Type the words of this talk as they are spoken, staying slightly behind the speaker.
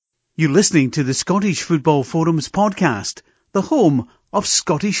You're listening to the Scottish Football Forums podcast, the home of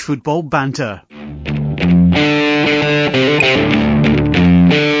Scottish football banter.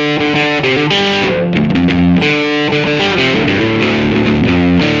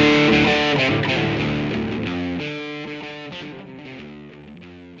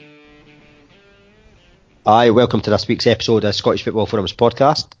 Hi, welcome to this week's episode of Scottish Football Forums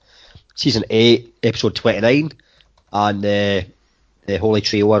podcast, Season 8, Episode 29, and the Holy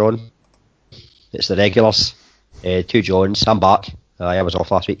Trio are on. It's the regulars, two Johns, I'm back, I was off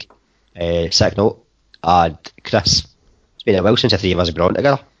last week, sick note, and Chris. It's been a while since the three of us have been on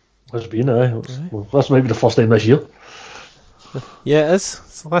together. It's been, well, this might be the first time this year. Yeah, it is.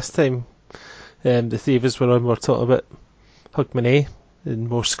 It's the last time the three of us were on, we were talking about Hogmanay and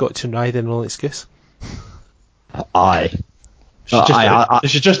more Scotch and Rye than All Excuse. Aye.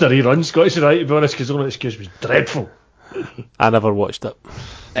 This is just a rerun, Scottish and Rye, to be honest, because All Excuse was dreadful. I never watched it.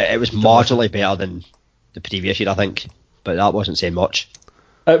 It was marginally better than the previous year, I think, but that wasn't saying much.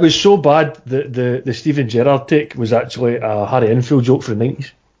 It was so bad that the Stephen Gerrard take was actually a Harry Enfield joke from the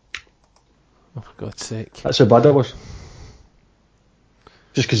 90s. Oh, for God's sake. That's how bad it was.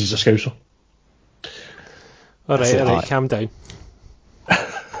 Just because he's a Scouser. Alright, calm down.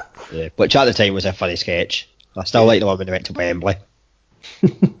 Yeah, which at the time was a funny sketch. I still like the one when they went to Wembley.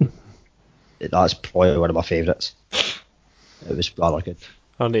 That's probably one of my favourites. It was rather good.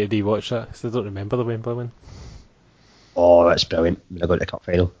 I need to rewatch that because I don't remember the Wembley one. Oh, it's brilliant. When I go to the cup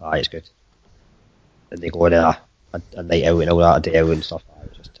final, it's good. And they go on a night out and all that, a day out and stuff.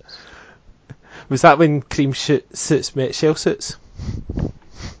 Was that when cream suits met shell suits?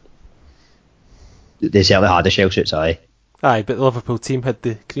 They certainly had the shell suits, aye. Aye, but the Liverpool team had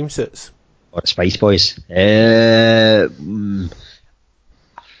the cream suits. Or the Spice Boys.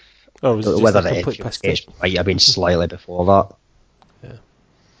 Or was it just whether a the complete Enfield piss sketch take? might have been slightly before that. Yeah.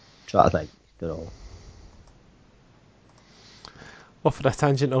 Try to think. You know. Off on a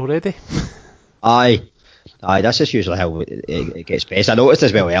tangent already. Aye, that's just usually how it gets best. I noticed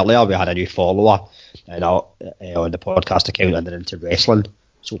as well earlier we had a new follower on the podcast account and they're into wrestling.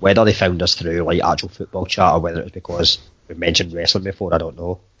 So whether they found us through like actual football chat or whether it was because we've mentioned wrestling before, I don't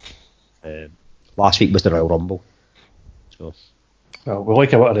know. Last week was the Royal Rumble. So. Well, we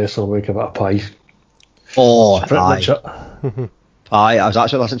like a bit of wrestling, we like a bit of pie. Oh, aye. Pie. I was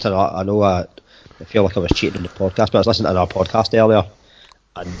actually listening to that. I know I feel like I was cheating on the podcast, but I was listening to another podcast earlier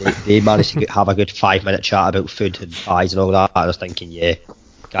and they managed to have a good 5-minute chat about food and pies and all that. I was thinking, yeah,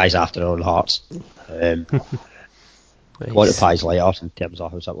 guys after their own hearts. Nice. Going to pies later in terms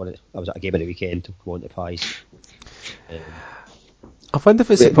of I was at a game of the weekend going to pies. I wonder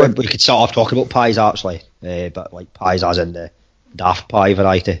if it's we could start off talking about pies actually, but like pies as in the Daft Pie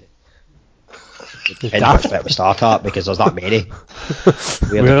variety. Depends which bit we start at because there's that many.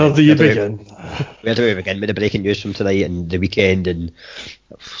 Where do you begin? Where do we begin with the breaking news from tonight and the weekend and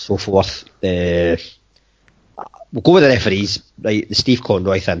so forth? We'll go with the referees, right? The Steve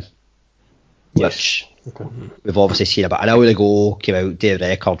Conroy thing, which we've obviously seen about an hour ago, came out, did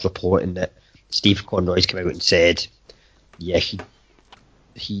records reporting that Steve Conroy's come out and said, yeah,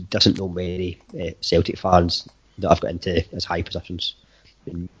 he doesn't know many Celtic fans that have got into his high positions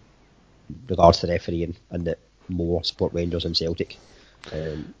in regards to refereeing and that more support Rangers and Celtic.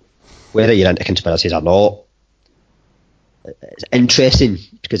 Whether you're into conspiracies or not, it's interesting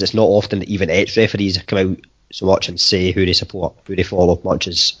because it's not often that even ex-referees come out so much and say who they support, who they follow, much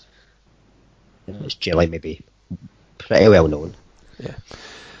as it's generally maybe pretty well known. Yeah.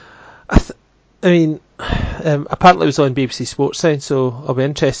 I mean, apparently it was on BBC Sports Sound, so I'll be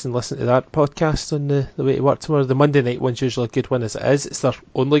interested in listening to that podcast on the way to work tomorrow. The Monday night one's usually a good one as it is. It's their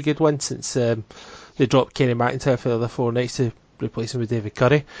only good one since they dropped Kenny McIntyre for the other 4 nights to replace him with David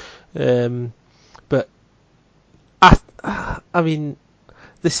Curry. But I mean,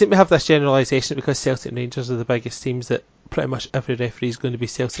 they seem to have this generalisation because Celtic and Rangers are the biggest teams that pretty much every referee is going to be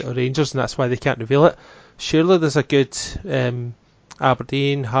Celtic or Rangers, and that's why they can't reveal it. Surely there's a good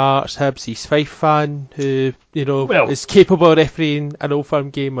Aberdeen, Hearts, Hibs, East Fife fan who, is capable of refereeing an Old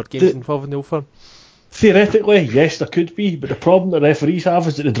Firm game or games involving Old Firm. Theoretically, yes, there could be, but the problem that referees have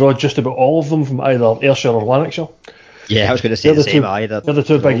is that they draw just about all of them from either Ayrshire or Lanarkshire. Yeah, I was going to say the same either. They're the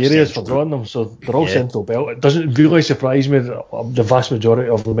two big areas for drawing them, so they're all central belt. It doesn't really surprise me that the vast majority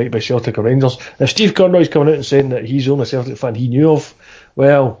of them might be Celtic or Rangers. If Steve Conroy's coming out and saying that he's the only Celtic fan he knew of,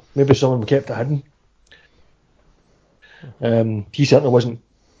 well, maybe someone kept it hidden. He certainly wasn't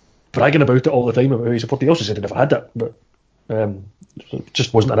bragging about it all the time about how he supported. He also said he never had it, but it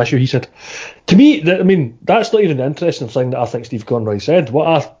just wasn't an issue, he said. To me, that's not even the interesting thing that I think Steve Conroy said. What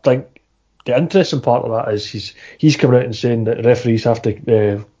I think the interesting part of that is he's coming out and saying that referees have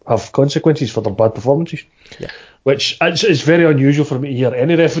to have consequences for their bad performances. Yeah. Which it's very unusual for me to hear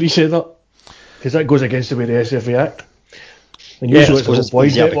any referee say that, because that goes against the way the SFA act. And usually it's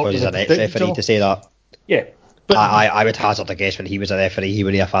boys easier network because he's where an they protect each ex-referee other. to say that. Yeah. But I would hazard a guess when he was a referee, he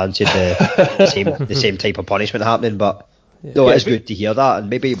would have fancied the same type of punishment happening. But no, it's good to hear that. And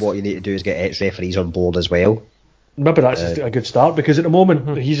maybe what you need to do is get ex-referees on board as well. maybe that's a good start, because at the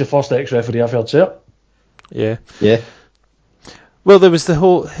moment he's the first ex-referee I've heard say it. Yeah. Yeah. Well, there was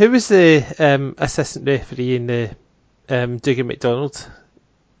who was the assistant referee in the Dougie McDonald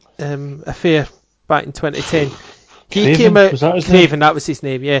affair back in 2010? He Craven, came out. was that his Craven, that was his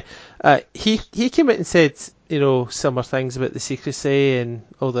name. Yeah. He came out and said, similar things about the secrecy and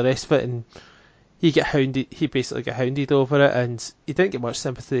all the rest of it, and he basically got hounded over it, and he didn't get much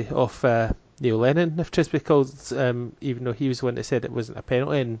sympathy off Neil Lennon, if truth be called, even though he was the one that said it wasn't a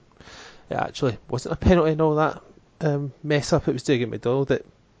penalty, and it actually wasn't a penalty and all that mess up. It was Dougie McDonald that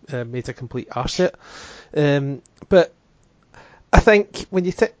made a complete arse of it. But I think when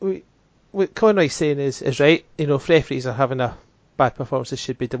you think what Conroy's saying is right. If referees are having a bad performance, they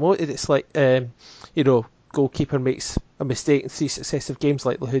should be demoted. It's like goalkeeper makes a mistake in 3 successive games,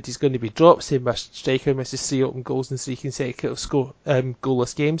 likelihood he's going to be dropped. Same with striker, misses 3 open goals in 3 consecutive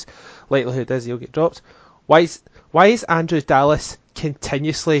goalless games, likelihood is he'll get dropped. Why is Andrew Dallas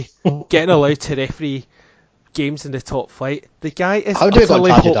continuously getting allowed to referee games in the top flight? The guy is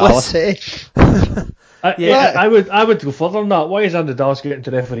utterly hopeless. I would go further than that. Why is Andrew Dallas getting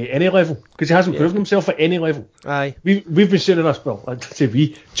to referee at any level? Because he hasn't proven himself at any level. Aye. We've been saying this, well, I'd say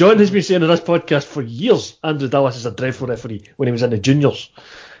we. John has been saying in this podcast for years, Andrew Dallas is a dreadful referee when he was in the juniors.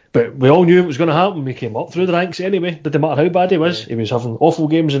 But we all knew it was going to happen. He came up through the ranks anyway. Didn't matter how bad he was. He was having awful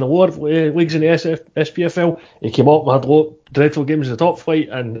games in the lower leagues in the SPFL. He came up and had dreadful games in the top flight,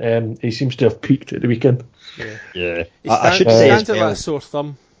 and he seems to have peaked at the weekend. Yeah. I should say as well. A sore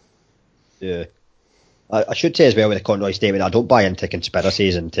thumb. Yeah. I should say as well with the Conroy statement, I don't buy into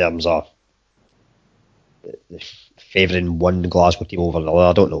conspiracies in terms of favouring one Glasgow team over another.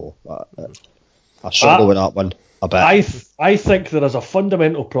 I don't know. I struggle with that one a bit. I think there is a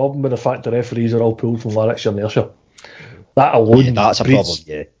fundamental problem with the fact the referees are all pulled from Lanarkshire and Ayrshire. That alone, that's a problem.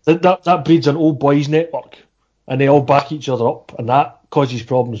 Yeah, that breeds an old boys network, and they all back each other up, and that causes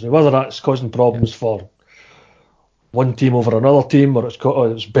problems. Now, whether that's causing problems for one team over another team, or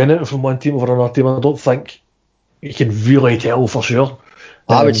it's benefiting from one team over another team, I don't think you can really tell for sure.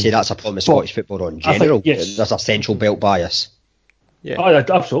 I would say that's a problem with Scottish football in general. Yes. There's a central belt bias. Yeah,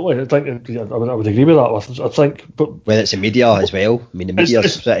 absolutely. I would agree with that. I think, but whether it's the media as well. I mean, the media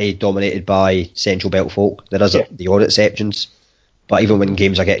is pretty dominated by central belt folk. There is the odd exceptions, but even when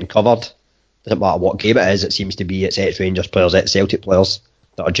games are getting covered, doesn't matter what game it is. It seems to be it's ex-Rangers players, ex-Celtic players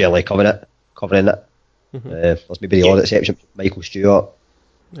that are generally covering it. Mm-hmm. There's maybe the odd exception, Michael Stewart,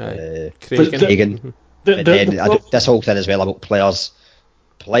 Cragen. But then this whole thing as well about players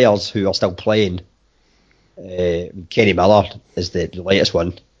who are still playing. Kenny Miller is the latest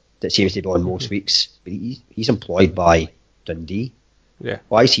one that seems to be on most weeks, but he's employed by Dundee. Yeah.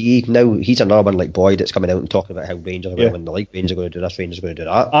 Why is he now? He's another one like Boyd that's coming out and talking about how Rangers are going to win the league. Rangers are going to do this. Rangers are going to do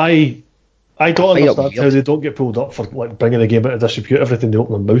that. I don't understand how they don't get pulled up for like bringing the game out of disrepute every time they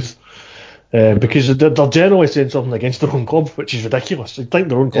open their mouth. Because they're generally saying something against their own club, which is ridiculous. I think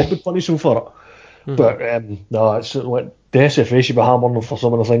their own club would punish them for it. Mm-hmm. But no, it's like the SFA should be hammering them for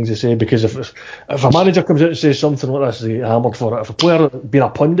some of the things they say, because if a manager comes out and says something like this, they get hammered for it. If a player being a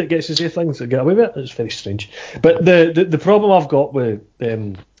pundit gets to say things, they get away with it. It's very strange. But the problem I've got with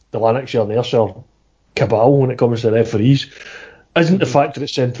the Lanarkshire and Ayrshire cabal when it comes to referees isn't the fact that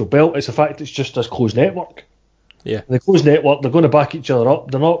it's central belt, it's the fact that it's just this closed network. Yeah. And the closed network, they're going to back each other up.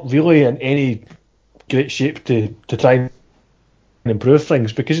 They're not really in any great shape to try and improve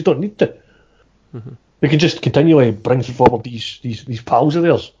things, because they don't need to. Mm-hmm. They can just continually bring forward these pals of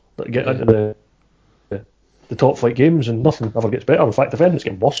theirs that get into the top flight games, and nothing ever gets better. In fact, if anything, it's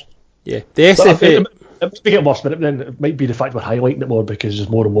getting worse. Yeah, the SFA... It might be getting worse, but then it might be the fact we're highlighting it more because there's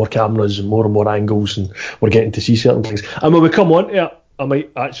more and more cameras and more angles, and we're getting to see certain things. And when we come on to it, I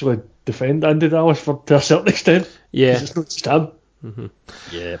might actually defend Andy Dallas to a certain extent. Yeah. Because it's not just him.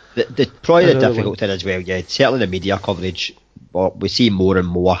 Mm-hmm. Yeah, probably the difficult thing as well, certainly the media coverage, we see more and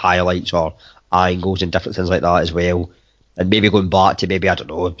more highlights or angles and different things like that as well. And maybe going back to I don't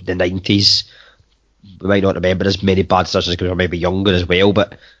know, the 90s, we might not remember as many bad decisions because we're maybe younger as well,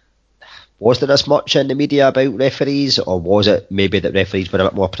 but was there as much in the media about referees, or was it maybe that referees were a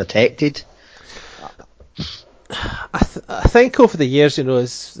bit more protected? I think over the years,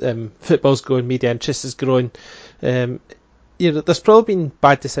 as football's grown, media interest has grown, there's probably been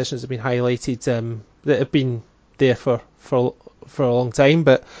bad decisions that have been highlighted that have been there for for a long time,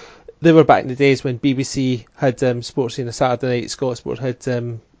 but they were back in the days when BBC had Sports on a Saturday night, Scott Sport had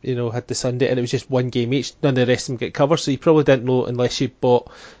had the Sunday, and it was just one game each. None of the rest of them get covered, so you probably didn't know unless you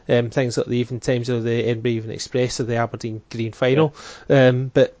bought things like the Evening Times or the Edinburgh Evening Express or the Aberdeen Green Final.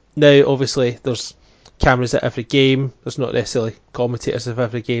 But now, obviously, there's cameras at every game. There's not necessarily commentators of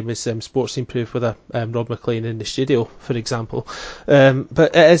every game, as Sports improved with a Rob McLean in the studio, for example.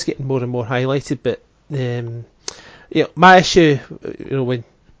 But it is getting more and more highlighted. But my issue, when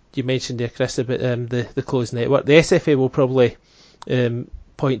you mentioned there, Chris, about the closed network, the SFA will probably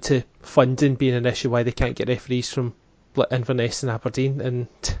point to funding being an issue why they can't get referees from Inverness and Aberdeen, and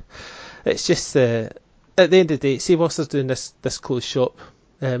it's just at the end of the day, see whilst they're doing this closed shop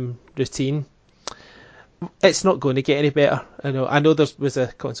routine, it's not going to get any better. I know there was a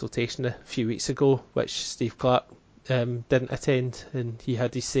consultation a few weeks ago which Steve Clarke didn't attend, and he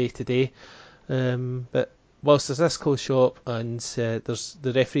had his say today, but whilst there's this closed shop and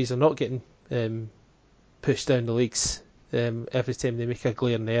the referees are not getting pushed down the leagues every time they make a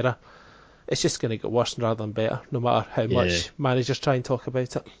glaring error, it's just going to get worse rather than better, no matter how much managers try and talk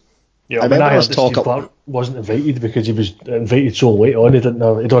about it. Yeah, I heard that Steve Clarke wasn't invited because he was invited so late on.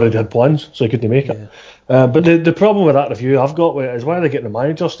 He'd already had plans, so he couldn't make it. But the problem with that review I've got with it is, why are they getting the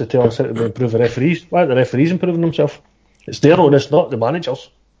managers to tell us how to improve the referees? Why aren't the referees improving themselves? It's their onus, not the managers.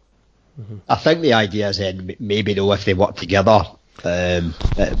 I think the idea is then maybe though, if they work together,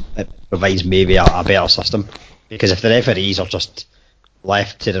 it provides maybe a better system. Because if the referees are just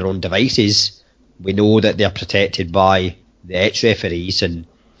left to their own devices, we know that they're protected by the ex-referees and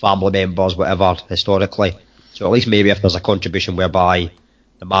family members, whatever, historically. So at least maybe if there's a contribution whereby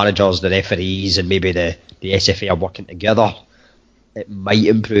the managers, the referees, and maybe the SFA are working together, it might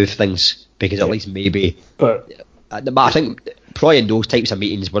improve things. Because at least maybe... But I think probably in those types of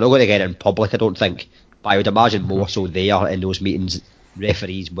meetings, we're not going to get it in public, I don't think. But I would imagine more so there in those meetings,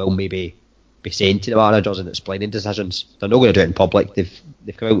 referees will maybe be saying to the managers and explaining decisions. They're not going to do it in public.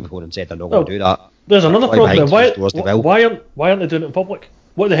 They've come out before and said they're not going to do that. There's another problem. Why aren't they doing it in public?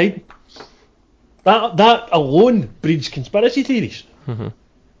 What are they hiding? That alone breeds conspiracy theories. Mm-hmm.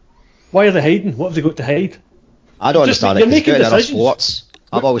 Why are they hiding? What have they got to hide? I don't understand it. Because in other sports,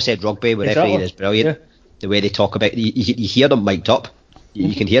 I've always said rugby with refereeing is brilliant. Yeah. The way they talk about it, you hear them mic'd up.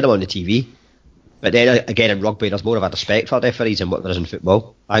 You can hear them on the TV. But then again, in rugby, there's more of a respect for referees than what there is in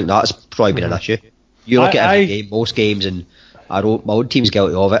football. I think that's probably been an issue. You look at every game, most games, and my own team's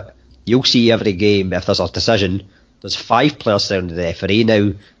guilty of it. You'll see every game, if there's a decision, there's 5 players surrounding the referee.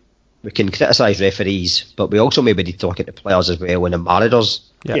 Now, we can criticise referees, but we also maybe need to look at the players as well and the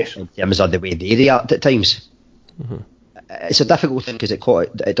managers in terms of the way they react at times. Mm-hmm. It's a difficult thing because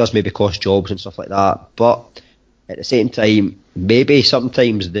it does maybe cost jobs and stuff like that, but at the same time, maybe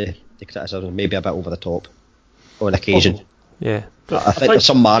sometimes the criticism may be a bit over the top on occasion. Yeah, I think there's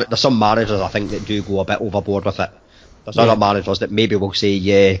some managers I think that do go a bit overboard with it. There's other managers that maybe will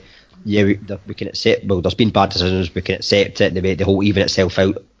say, we can accept. Well, there's been bad decisions, we can accept it. The whole even itself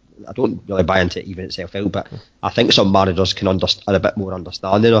out. I don't really buy into it even itself out, but I think some managers are a bit more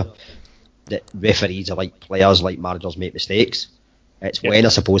understanding of that referees are like players, like managers make mistakes. It's when I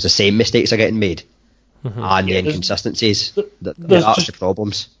suppose the same mistakes are getting made and the inconsistencies that's the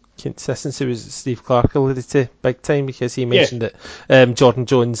problems. Consistency was Steve Clarke alluded to big time, because he mentioned that Jordan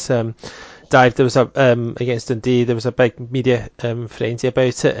Jones dived. There was against Dundee. There was a big media frenzy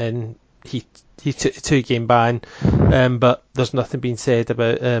about it, and he took a 2-game ban. But there's nothing being said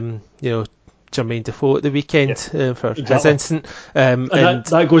about Jermaine Defoe at the weekend for his incident. And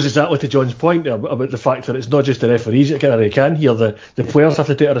that goes exactly to John's point about the fact that it's not just the referees that can hear. The players have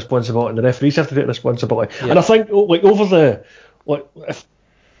to take a responsibility, and the referees have to take a responsibility. Yeah. And I think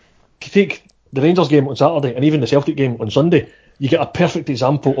if you take the Rangers game on Saturday and even the Celtic game on Sunday, you get a perfect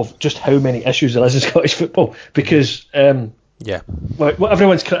example of just how many issues there is in Scottish football, because everyone's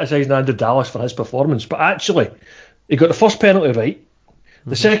criticising Andrew Dallas for his performance, but actually he got the first penalty right.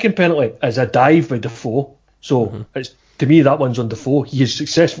 The second penalty is a dive by Defoe, so it's, to me, that one's on Defoe. He has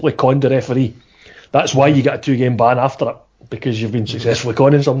successfully conned the referee. That's why you get a 2-game ban after it, because you've been successfully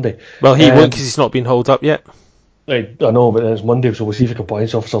conning somebody. Well, he won't, because he's not been hauled up yet. I know, but it's Monday, so we'll see if the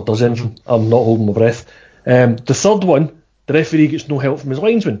compliance officer does anything. I'm not holding my breath. The third one, the referee gets no help from his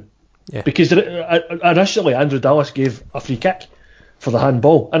linesman, because initially Andrew Dallas gave a free kick for the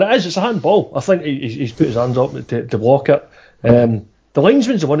handball, and it's a handball. I think he's put his hands up to block it. The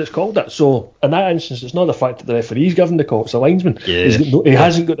linesman's the one that's called it, so in that instance it's not the fact that the referee's given the call, it's the linesman. He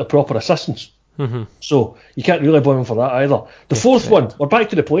hasn't got the proper assistance. So you can't really blame him for that either. The fourth one, we're back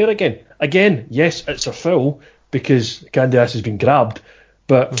to the player again. Yes, it's a foul because Candias has been grabbed,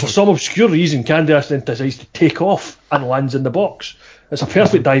 But for some obscure reason, Candace then decides to take off and lands in the box. It's a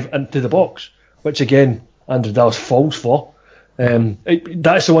perfect dive into the box, which again, Andrew Dallas falls for.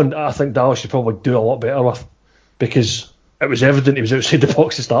 That's the one I think Dallas should probably do a lot better with, because it was evident he was outside the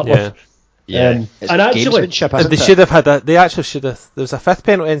box to start with. Yeah, and actually, they should have had they actually should have. There was a fifth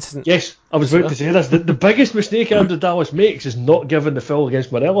penalty incident. Yes, I was about to say this. The biggest mistake Andrew Dallas makes is not giving the foul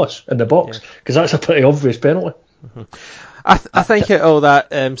against Morelos in the box, because that's a pretty obvious penalty. I think at all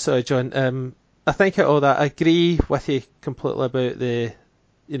that. Sorry, John. I think at all that I agree with you completely about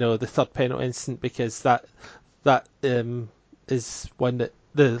the third penalty incident, because that is one that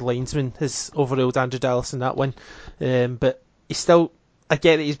the linesman has overruled Andrew Dallas in that one. But he still. I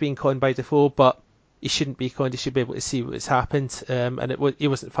get that he's being conned by Defoe, but he shouldn't be conned. He should be able to see what's happened. And he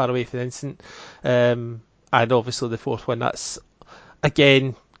wasn't far away from the incident. And obviously the fourth one, that's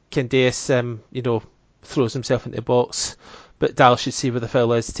again Candace, throws himself into the box, but Dallas should see where the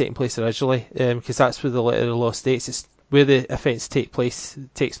foul is taking place originally, because that's where the letter of the law states. It's where the offence takes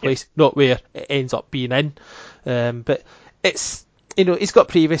place, not where it ends up being in. But it's he's got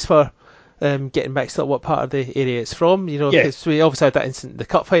previous for. Getting mixed up what part of the area it's from, because we obviously had that incident in the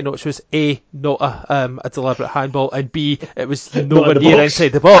cup final, which was A, not a deliberate handball, and B, it was nowhere near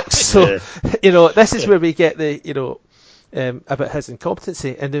inside the box. So, this is where we get the, about his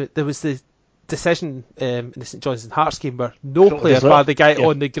incompetency. And there was the decision in the St Johnstone Hearts game where no player bar the guy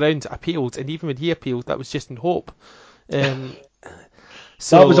on the ground appealed, and even when he appealed, that was just in hope.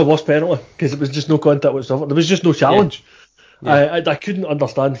 So that was a worse penalty, because it was just no contact whatsoever. There was just no challenge. I couldn't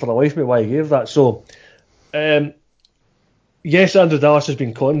understand for the life of me why he gave that. So, yes, Andrew Dallas has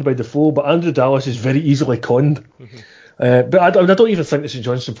been conned by Defoe, but Andrew Dallas is very easily conned. But I don't even think the St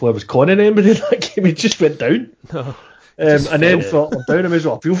Johnstone player was conning anybody in that game. He just went down. No, and then thought, I'm down, I may as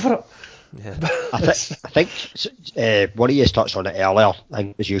well appeal for it. Yeah. I think one of you touched on it earlier. I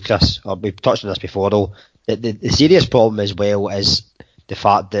think it was you, Chris. We've touched on this before, though. The serious problem as well is the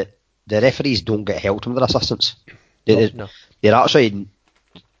fact that the referees don't get help from their assistants. They're actually,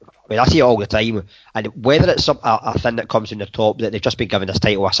 I see it all the time, and whether it's a thing that comes from the top that they've just been given this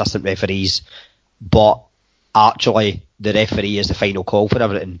title, assistant referees, but actually the referee is the final call for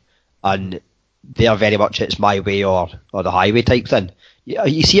everything, and they're very much it's my way or the highway type thing.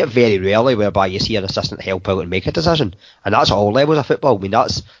 You see it very rarely whereby you see an assistant help out and make a decision, and that's at all levels of football. I mean,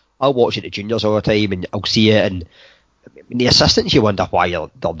 I'll watch it at juniors all the time, and I'll see it, and the assistants, you wonder why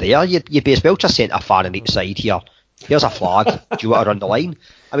they're there. You'd be as well just sent a fan on each side here. Here's a flag. Do you want to run the line?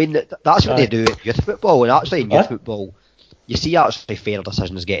 I mean, that's what they do in youth football, and actually in youth football, you see actually fair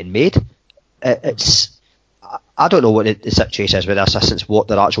decisions getting made. I don't know what the situation is with the assistants, what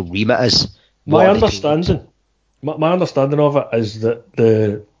their actual remit is. My understanding of it is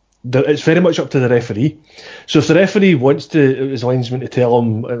that it's very much up to the referee. So if the referee wants his linesman to tell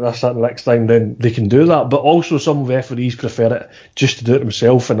him this, that, and next time, then they can do that. But also some referees prefer it just to do it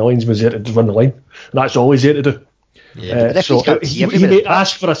themselves, and the linesman's there to run the line. And that's all he's there to do. So he may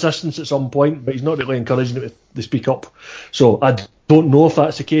ask for assistance at some point, but he's not really encouraging it to speak up. So I don't know if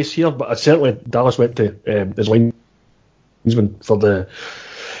that's the case here, but certainly Dallas went to his linesman for the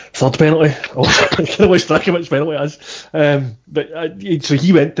third penalty. I can't always track which penalty it is. So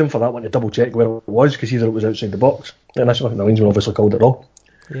he went to him for that one to double check where it was, because he thought it was outside the box. And that's what the linesman obviously called it wrong.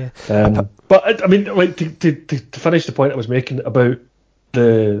 Yeah. But I mean, like, to finish the point I was making about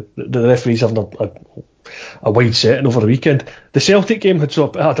the referees having a wide setting over the weekend. The Celtic game had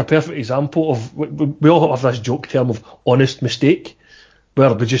a perfect example of, we all have this joke term of honest mistake,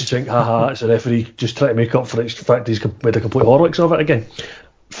 where we just think, it's a referee just trying to make up for the fact he's made a complete Horlicks of it again.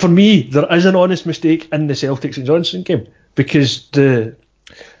 For me, there is an honest mistake in the Celtic St Johnstone game, because the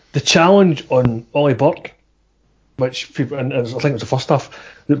challenge on Ollie Burke, which people, and I think it was the first half,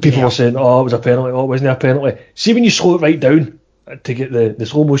 that people were saying, it was a penalty, it wasn't a penalty. See, when you slow it right down to get the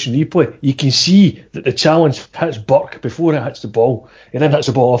slow motion replay, you can see that the challenge hits Burke before it hits the ball. It then hits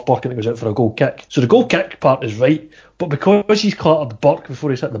the ball off Burke and it goes out for a goal kick. So the goal kick part is right, but because he's clattered Burke before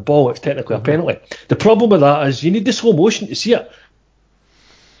he's hit the ball, it's technically a penalty. The problem with that is you need the slow motion to see it.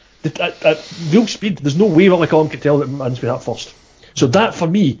 At real speed, there's no way Willie Collum can tell that man's been hit first. So that, for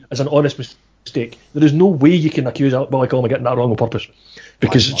me, is an honest mistake. There is no way you can accuse Willie Collum of getting that wrong on purpose,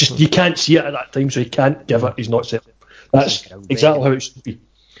 because just you can't see it at that time, so he can't give it. He's not set. That's exactly how it should be.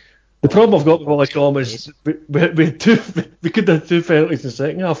 The problem I've got with Willie Collum is we could have two penalties in the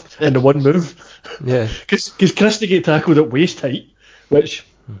second half in the one move. Yeah. Because Christie tackled at waist height, which,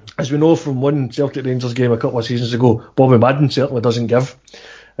 as we know from one Celtic Rangers game a couple of seasons ago, Bobby Madden certainly doesn't give.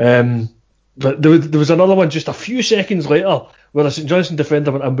 But there was another one just a few seconds later where the St Johnstone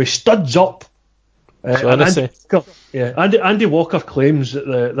defender went and with studs up Andy Walker claims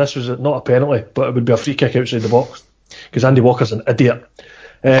that this was not a penalty, but it would be a free kick outside the box because Andy Walker's an idiot.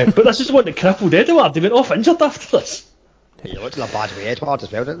 But this is the one that crippled Edouard. They went off injured after this. He looked in a bad way, Edouard,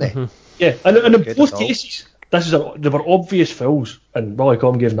 as well, didn't they? Mm-hmm. Yeah, and in both cases, they were obvious fouls, and Willie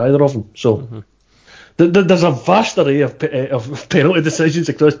Collum gave neither of them. So there's a vast array of penalty decisions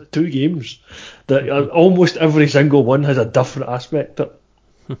across 2 games that almost every single one has a different aspect to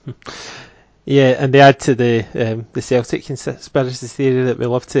it. Yeah, and they add to the Celtic conspiracy theory that we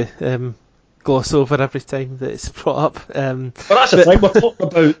love to gloss over every time that it's brought up. But that's the thing, we're talking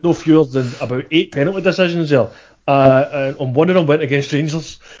about no fewer than about 8 penalty decisions there. And 1 of them went against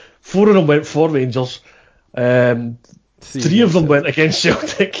Rangers, 4 of them went for Rangers, 3 of them went against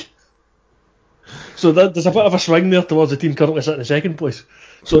Celtic. So there's a bit of a swing there towards the team currently sitting in second place.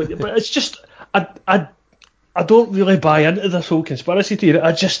 So, but it's just, I don't really buy into this whole conspiracy theory.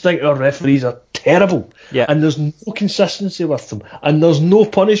 I just think our referees are terrible. Yeah. And there's no consistency with them. And there's no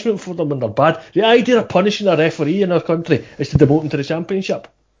punishment for them when they're bad. The idea of punishing a referee in our country is to demote him to the championship.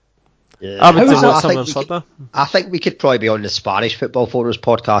 Yeah. I think we could probably be on the Spanish Football Forums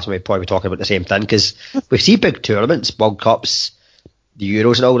podcast and we'd probably be talking about the same thing, because we see big tournaments, World Cups, the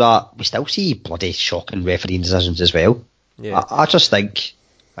Euros and all that, we still see bloody shocking refereeing decisions as well. Yeah. I just think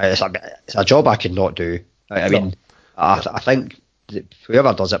it's a job I could not do. I mean, I think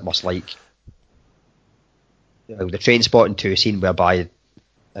whoever does it must like the Trainspotting 2 scene, whereby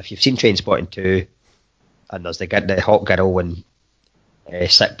if you've seen Trainspotting 2 and there's the hot girl and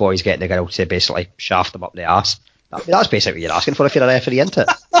sick boys getting the girl to basically shaft them up the arse. That's basically what you're asking for if you're a referee, isn't it?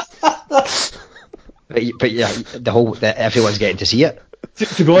 but yeah, everyone's getting to see it.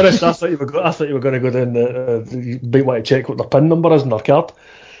 To be honest, I thought you were going to go down you might want to check what their PIN number is in their card.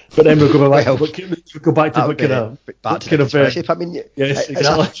 But then we'll go back to what kind of... I mean, yes,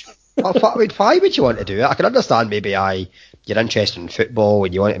 exactly. Why would you want to do it? I can understand maybe you're interested in football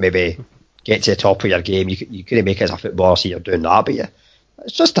and you want to maybe get to the top of your game. You couldn't make it as a footballer, so you're doing that, but you're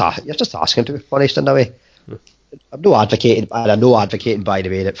just asking to be punished in a way. I'm no advocating, by the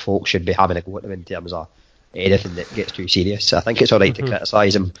way, that folks should be having a go at them in terms of anything that gets too serious. I think it's alright to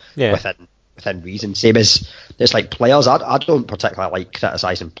criticise them within reason. Same as it's like players. I don't particularly like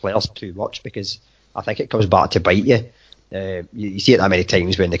criticising players too much because I think it comes back to bite you. You see it that many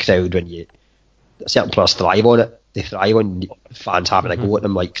times when the crowd, certain players thrive on it. They thrive on fans having a go at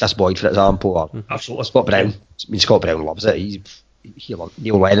them, like Chris Boyd, for example, or absolutely Scott Brown. I mean, Scott Brown loves it. He loved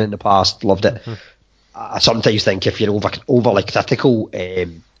Neil Lennon in the past, loved it. I sometimes think if you're overly critical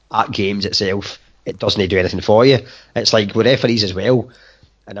at games itself, it doesn't do anything for you. It's like with referees as well,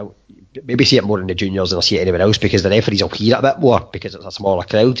 and I maybe see it more in the juniors than I see it anywhere else, because the referees will hear it a bit more because it's a smaller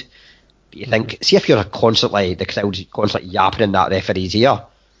crowd. But you think, see if the crowd's constantly yapping in that referee's ear,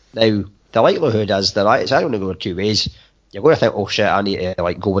 now the likelihood is that it's only going 2 ways. You're going to think, oh shit, I need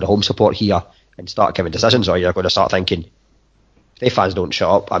to go with the home support here and start giving decisions, or you're going to start thinking, if they fans don't shut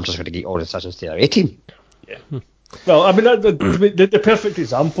up, I'm just going to get all the decisions to their A team. Yeah. Well, I mean, the perfect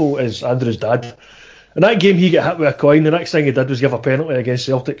example is Andrew's dad. In that game, he got hit with a coin. The next thing he did was give a penalty against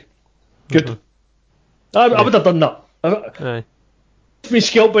Celtic. Good. I would have done that. Aye. Been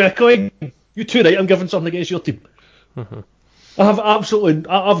scalped by a coin. You too right, I'm giving something against your team. I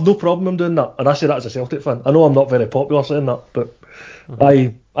have no problem in doing that, and I say that as a Celtic fan. I know I'm not very popular saying that, but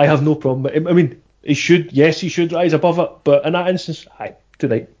I have no problem. I mean, he should rise above it, but in that instance, too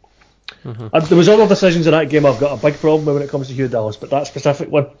right. There was other decisions in that game I've got a big problem with when it comes to Hugh Dallas, but that specific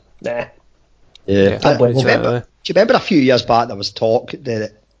one, nah. Yeah. Do you remember a few years back there was talk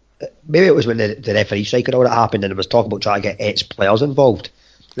that maybe it was when the referee strike and all that happened, and there was talk about trying to get ex-players involved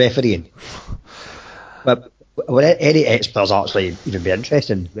refereeing. But would any ex-players actually even be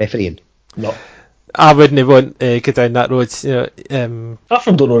interested in refereeing? No. I wouldn't want to go down that road. Half of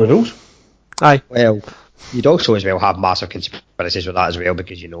them don't know the rules. Aye. Well, you'd also as well have massive conspiracies with that as well,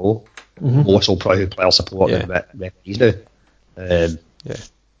 because most will probably players support than referees do. Yeah.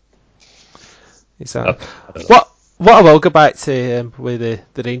 Exactly. What I will go back to with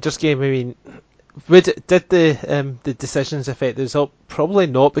the Rangers game, I mean, did the decisions affect the result? Probably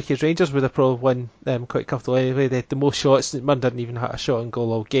not, because Rangers would have probably won quite comfortably anyway. They had the most shots. Munn didn't even have a shot on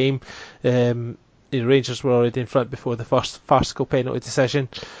goal all game. The Rangers were already in front before the first farcical penalty decision.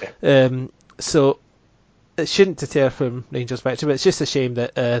 So it shouldn't deter from Rangers' victory, but it's just a shame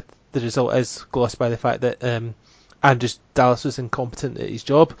that the result is glossed by the fact that Andrew Dallas was incompetent at his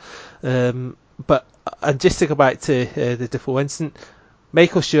job. But just to go back to the Defoe incident,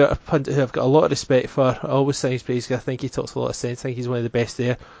 Michael Stewart, a pundit who I've got a lot of respect for, I always sing his praise. I think he talks a lot of sense. I think he's one of the best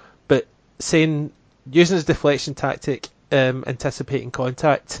there. But using his deflection tactic, anticipating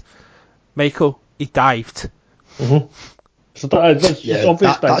contact, Michael, he dived. Mm-hmm. So that's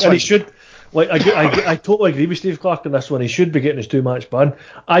obvious. That's and he should. Like I totally agree with Steve Clarke on this one. He should be getting his 2-match ban.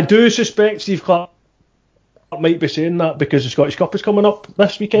 I do suspect Steve Clarke might be saying that because the Scottish Cup is coming up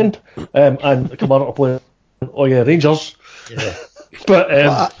this weekend, and Kilmarnock are playing Rangers. Yeah.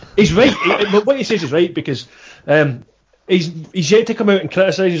 But he's right. But what he says is right because he's yet to come out and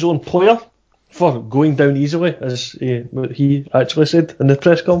criticise his own player for going down easily, as he actually said in the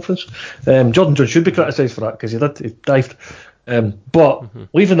press conference. Jordan Jones should be criticised for that because he dived. But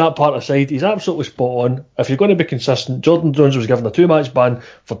leaving that part aside, he's absolutely spot on. If you're going to be consistent, Jordan Jones was given a 2-match ban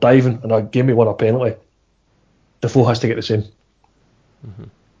for diving and a game he won a penalty. Defoe has to get the same.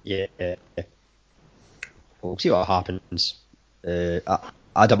 Yeah. We'll see what happens.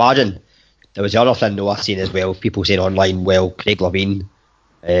 I'd imagine there was the other thing though I've seen as well, people saying online, well, Craig Levein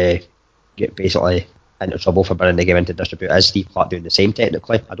get basically into trouble for bringing the game into distribute. Is Steve Clarke doing the same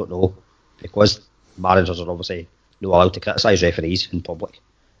technically? I don't know, because managers are obviously not allowed to criticise referees in public.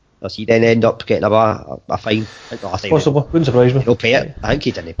 Does he then end up getting a fine? Possible, wouldn't surprise me. He'll pay it. I think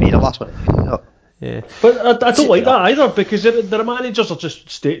he didn't pay the last one. Yeah. But I don't like that either, because their managers are just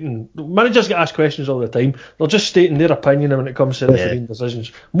stating. Managers get asked questions all the time. They're just stating their opinion when it comes to refereeing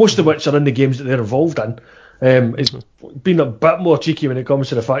decisions, most of which are in the games that they're involved in. It's been a bit more cheeky when it comes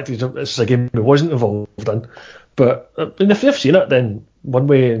to the fact that it's a game he wasn't involved in. But if they've seen it, then one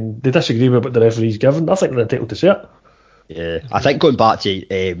way and they disagree with what the referee's given, I think they're entitled to say it. Yeah, I think going back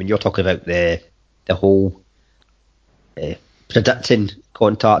to when you're talking about the whole predicting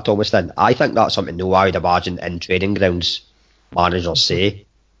contact almost in, I think that's something though I would imagine in training grounds managers say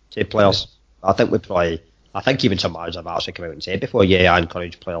to players. I think even some managers have actually come out and said before, I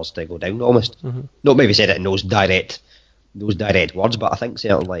encourage players to go down almost. Not maybe said it in those direct words, but I think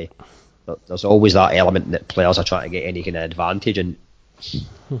certainly there's always that element that players are trying to get any kind of advantage, and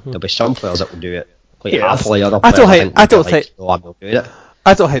there'll be some players that will do it quite happily. Other players I don't think I'm not doing it.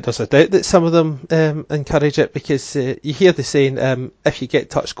 I don't think there's a doubt that some of them encourage it, because you hear the saying, if you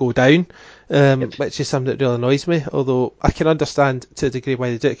get touched, go down, which is something that really annoys me, although I can understand to a degree why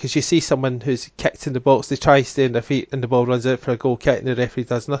they do it, because you see someone who's kicked in the box, they try to stay on their feet and the ball runs out for a goal kick and the referee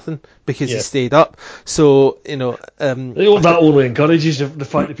does nothing because he stayed up. So, that only encourages the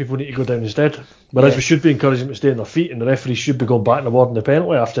fact that people need to go down instead, whereas we should be encouraging them to stay on their feet, and the referee should be going back and awarding the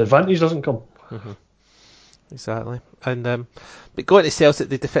penalty after advantage doesn't come. Exactly. And but going to Celtic,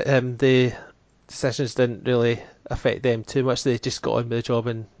 the decisions didn't really affect them too much. They just got on with the job,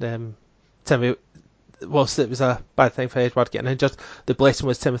 and Timmy, whilst it was a bad thing for Edward getting injured, the blessing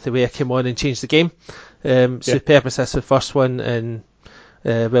was Timothy Weah came on and changed the game. Superb assist for the first one, and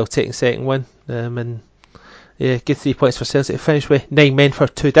well taken second one, and good 3 points for Celtic to finish with 9 men for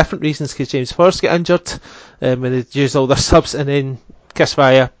 2 different reasons, because James Forrest got injured when they used all their subs, and then Chris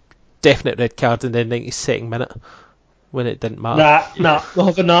Via, definite red card in the 92nd minute when it didn't matter. Nah,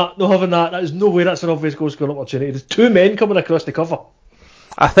 not having that. There's no way that's an obvious goal scoring opportunity. There's 2 men coming across the cover.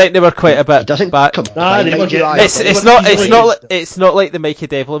 I think they were quite a bit back. It's not like the Mikey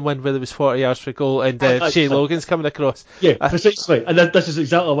Devlin one where there was 40 yards for goal and Shea Logan's coming across. Yeah, precisely. And this is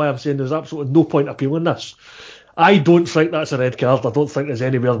exactly why I'm saying there's absolutely no point appealing this. I don't think that's a red card. I don't think there's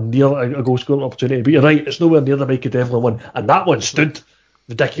anywhere near a goal scoring opportunity. But you're right, it's nowhere near the Mikey Devlin one, and that one stood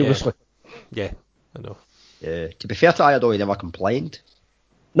ridiculously. Yeah, I know. To be fair to Iredale, he never complained.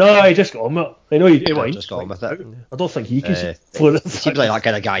 No, he just got on with it. I know he just got on with it. I don't think he can see. He seems like that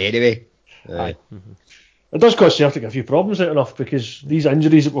kind of guy anyway. It does cause Celtic a few problems out enough, because these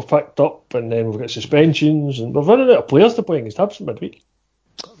injuries that we've picked up, and then we've got suspensions, and we're running out of players to play against Hibs midweek.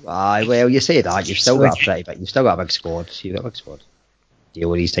 Well, you say that, you've still got a big squad. You've got a big squad. Deal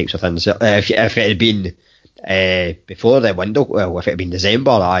with these types of things. If it had been before the window, well, if it had been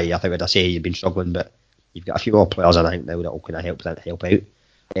December, I think I'd say you've been struggling, but you've got a few more players, I think, now that will kind of help out.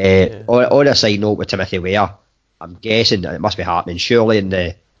 On a side note with Timothy Weah, I'm guessing that it must be happening. Surely in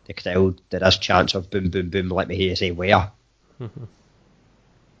the crowd there is chance of boom, boom, boom. Let me hear you say Weah.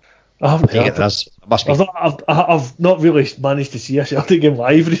 I haven't heard it. I've not really managed to see a Celtic game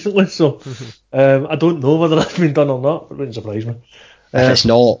live recently, so I don't know whether that's been done or not. It wouldn't surprise me. If it's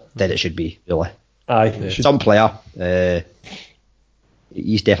not, then it should be, really. Aye, some player.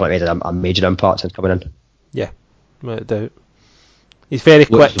 He's definitely made a major impact since coming in. Yeah, without doubt. He's very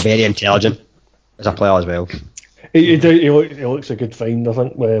quick, very intelligent as a player as well. He looks a good find. I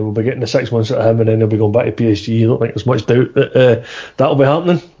think we'll be getting the 6 months out of him, and then he'll be going back to PSG. I don't think there's much doubt that that'll be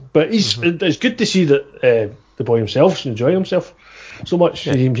happening. But it's good to see that the boy himself is enjoying himself so much.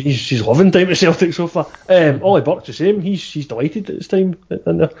 Yeah. He's loving time at Celtic so far. Ollie Burke's the same. He's delighted at his time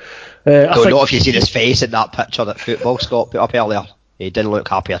in there. Not if you see his face in that picture that Football Scott put up earlier. He didn't look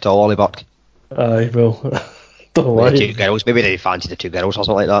happy at all, Ollie Burke. Aye, well, don't know why. The two girls, maybe they fancy the two girls or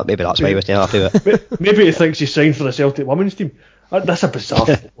something like that. Maybe that's why he was not happy with it. Maybe he thinks he's signed for the Celtic women's team. That's a bizarre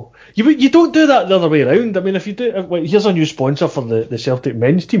photo. You don't do that the other way around. I mean, if you do, here's a new sponsor for the Celtic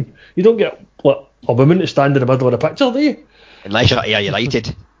men's team. You don't get a woman to stand in the middle of the picture, do you? Unless you're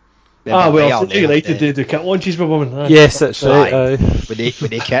United. United do kit launches with women. Aye. Yes, that's right. Aye. With they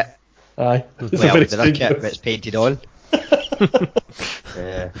kit. Aye. Well, with their kit that's painted on.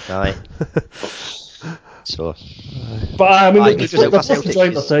 Aye. So, but I mean, good the result for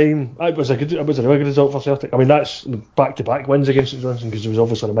Celtic. the time, it was a really good result for Celtic. I mean, that's back-to-back wins against St Johnstone, because there was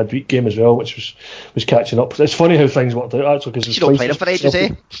obviously a midweek game as well, which was catching up. It's funny how things worked out actually, because you don't play them for ages, eh?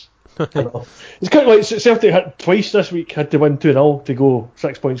 It's kind of like Celtic had twice this week had to win 2-0 to go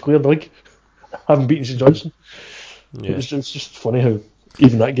 6 points clear of the league, having beaten St Johnstone. Yeah. It's just funny how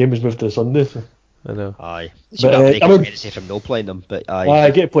even that game was moved to Sunday. So. I know. Aye. But, I mean, to say from no playing them, but I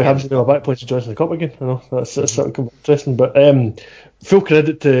get to play Hampton now, back playing St Johnstone in the Cup again. I know that's sort of interesting. But full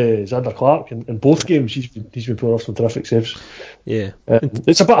credit to Xander Clark in both games. He's been pulling off some terrific saves. Yeah.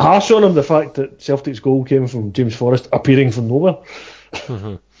 It's a bit harsh on him, the fact that Celtic's goal came from James Forrest appearing from nowhere.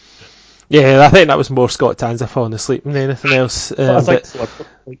 Mm-hmm. Yeah, I think that was more Scott Tanser falling asleep than anything else.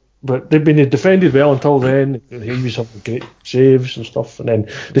 But they've been defended well until then. He was having great saves and stuff, and then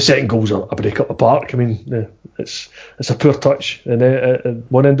the second goal's a break up the park. I mean, it's a poor touch at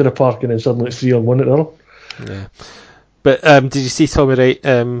one end of the park, and then suddenly it's 3-on-1 at the other. Yeah. But did you see Tommy Wright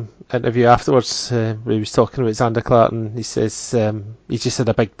interview afterwards where he was talking about Xander Clark, and he says he just had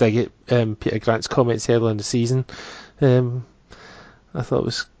a big dig at Peter Grant's comments earlier in the season. I thought it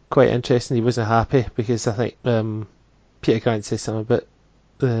was quite interesting. He wasn't happy because I think Peter Grant said something about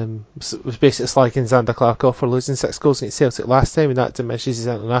was basically slagging Xander Clark off for losing 6 goals against Celtic last time, and that diminishes his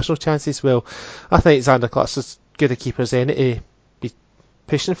international chances. Well, I think Xander Clark's as good a keeper as any to be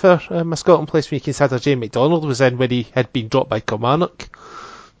pushing for a Scotland place when you consider Jane McDonald was in when he had been dropped by Kilmarnock.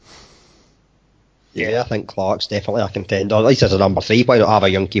 Yeah, I think Clark's definitely a contender. At least as a number 3, why not have a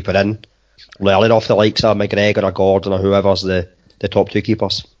young keeper in, learning off the likes of McGregor or Gordon or whoever's the top 2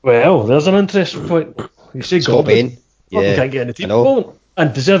 keepers. Well, there's an interesting point. You say Scott Bain. Yeah, can't get in the team at the moment.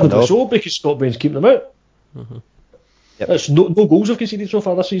 And deservedly so, because Scott Bain's keeping them out. Mm-hmm. Yep. That's no goals have conceded so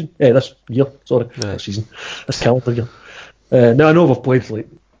far this season. This year, sorry. This season. This calendar year. Now, I know we've played like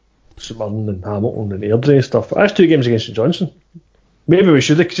St Mirren and Hamilton and Airdrie and stuff, but that's 2 games against St Johnstone. Maybe we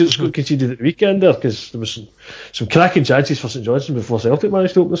should have conceded at the weekend there, because there was some cracking chances for St Johnstone before Celtic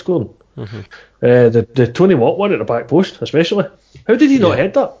managed to open the scoring. Mm-hmm. The Tony Watt one at the back post, especially. How did he not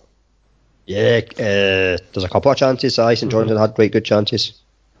head that? Yeah, there's a couple of chances. St Johnstone had quite good chances.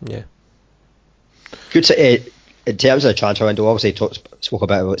 Yeah. Good to, in terms of the transfer window, obviously spoke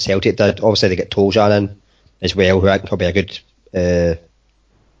about what Celtic did. Obviously they get Toljan in as well, who I think will be a good I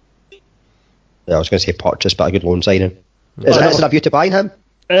was going to say purchase, but a good loan signing. Is it a view to buying him?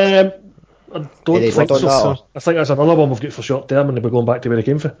 I don't think so. I think that's another one we've got for short term, and they'll be going back to where they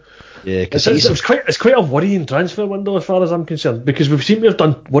came from. Yeah, because it's quite a worrying transfer window as far as I'm concerned, because we've seemed to have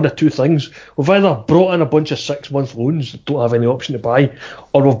done one of 2 things. We've either brought in a bunch of 6-month loans that don't have any option to buy,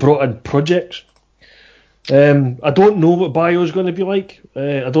 or we've brought in projects. I don't know what Bayo's going to be like.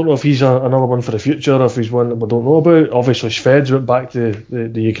 I don't know if he's another one for the future, or if he's one that we don't know about. Obviously, Shveds went back to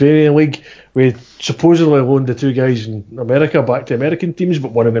the Ukrainian league. We supposedly loaned the 2 guys in America back to American teams,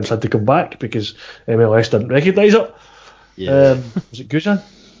 but one of them's had to come back because MLS didn't recognise it. Yeah. Was it Guzan?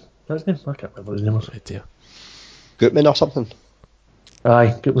 That's his name? I can't remember his name. Idea. Gutman or something?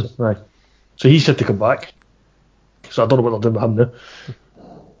 Aye, Gutman. Aye. So he's had to come back. So I don't know what they're doing with him now.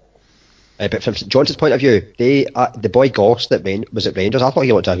 But from St Johnstone's point of view, the boy Goss that was at Rangers, I thought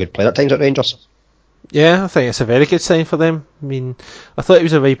he looked a good player at times at Rangers. Yeah, I think it's a very good sign for them. I mean, I thought he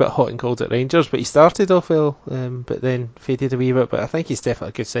was a wee bit hot and cold at Rangers, but he started off well, but then faded a wee bit. But I think he's definitely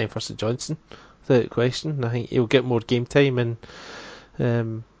a good sign for St Johnstone, without question. I think he'll get more game time, and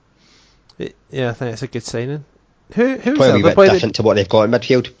I think it's a good signing. Who's probably a wee bit different to what they've got in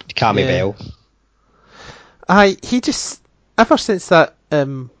midfield. Cammy Bell. He just, ever since that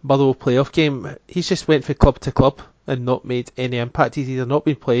Motherwell playoff game, he's just went from club to club and not made any impact. He's either not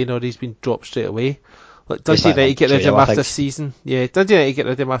been playing or he's been dropped straight away. Like Dundee United get rid of him after season. Yeah, Dundee United get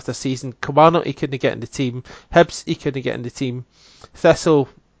rid of him after season. Kilmarnock, he couldn't get in the team. Hibs, he couldn't get in the team. Thistle,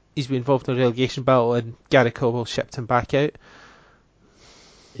 he's been involved in a relegation battle, and Gary Caldwell shipped him back out.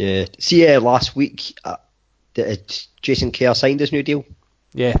 Yeah. See, last week, Jason Kerr signed his new deal.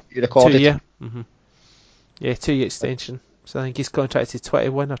 Yeah. You recorded. 2 year. Mm-hmm. Yeah, 2-year extension. So I think he's contracted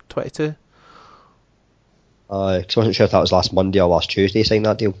 21 or 22. I wasn't sure if that was last Monday or last Tuesday he signed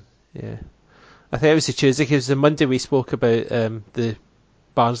that deal. Yeah. I think it was the Tuesday, because the Monday we spoke about the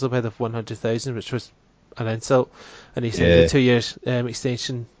Barnsley bid of 100,000, which was an insult, and he signed a 2 years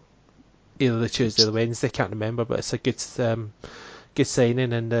extension, either the Tuesday or the Wednesday, can't remember, but it's a good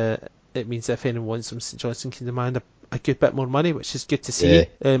signing, and it means that if anyone wants him, St Johnstone can demand a good bit more money, which is good to see,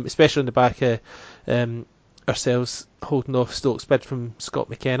 especially on the back of ourselves holding off Stoke's bid from Scott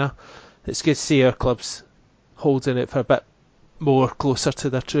McKenna. It's good to see our clubs holding it for a bit more closer to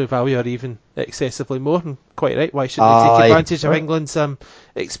their true value, or even excessively more, and quite right, why shouldn't they take advantage of England's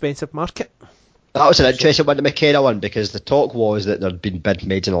expensive market? That was an interesting one, the McKenna one, because the talk was that there'd been bids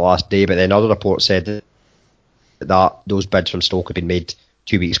made in the last day, but then other reports said that those bids from Stoke had been made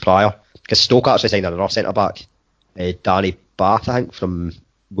 2 weeks prior, because Stoke actually signed another centre-back, Danny Bath, I think, from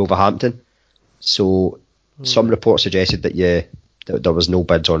Wolverhampton. So some reports suggested that there was no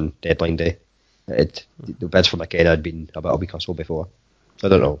bids on deadline day. The bids for McKenna had been about a week or so before. So I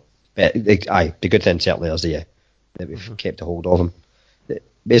don't know. But the good thing certainly is that we've kept a hold of him.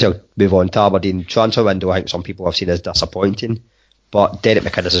 Basically, move on to Aberdeen. Transfer window, I think some people have seen as disappointing, but Derek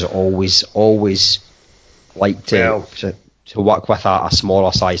McInnes has always liked to work with a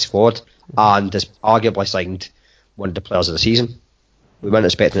smaller size squad, and has arguably signed one of the players of the season. We weren't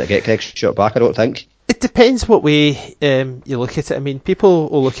expecting to get Craig Stewart back, I don't think. It depends what way you look at it. I mean, people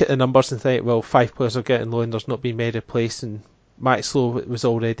will look at the numbers and think, well, 5 players are getting loaned, there's not been many replaced, and Max Lowe was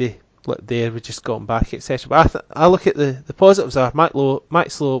already there, we just got him back, etc. But I look at the positives are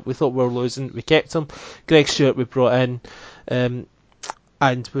Max Lowe, we thought we were losing, we kept him. Greg Stewart we brought in, and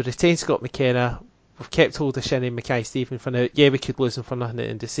we retained Scott McKenna. We've kept hold of Shinnie Mackay-Stephen for now. Yeah, we could lose them for nothing at the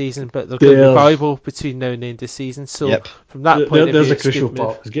end of the season, but they're going to be valuable between now and the end of the season. So from that point of view, there's a crucial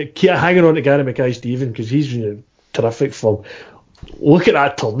part. Keep hanging on to Gary Mackay-Stephen, because he's in a terrific form. Look at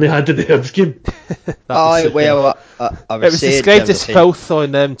that turn they had in the Hibs game. It was described as filth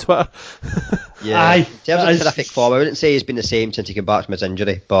on Twitter. Yeah, in terms of terrific form, I wouldn't say he's been the same since he came back from his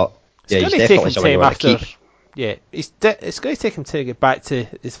injury, but he's definitely someone you want to keep. Yeah, it's going to take him to get back to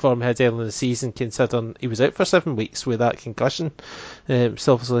his form he had earlier in the season, considering he was out for 7 weeks with that concussion. It's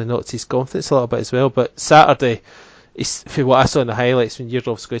obviously knocked his confidence a little bit as well, but Saturday, for what I saw in the highlights, when you're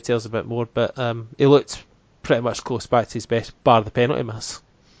obviously going to tell us a bit more, but he looked pretty much close back to his best, bar the penalty miss.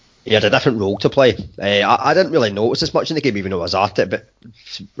 He had a different role to play. I didn't really notice as much in the game, even though I was at it, but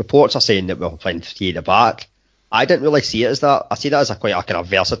reports are saying that we're playing 3 at the back. I didn't really see it as that. I see that as quite a kind of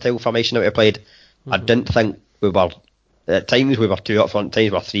versatile formation that we played. I didn't think at times we were 2 up front, at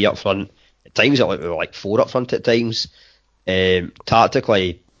times we were 3 up front, at times we were like 4 up front at times.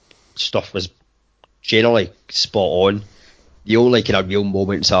 Tactically, stuff was generally spot on. The only kind of real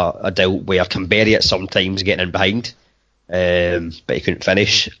moments are dealt where Canberra at sometimes getting in behind, but he couldn't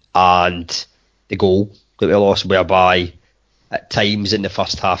finish, and the goal that we lost, whereby at times in the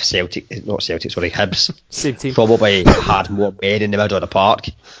first half Hibs same team probably had more men in the middle of the park,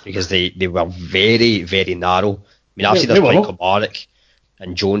 because they were very, very narrow. I mean, I've seen us playing Kilmarnock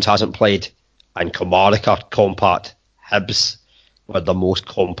and Jones hasn't played, and Kilmarnock are compact. Hibs were the most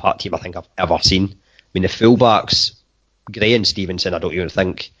compact team I think I've ever seen. I mean, the fullbacks, Gray and Stevenson, I don't even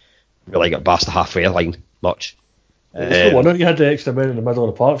think really got past the halfway line much. It's no wonder you had the extra men in the middle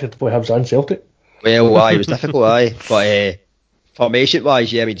of the park if you had to play Hibs and Celtic. Well, it was difficult, but formation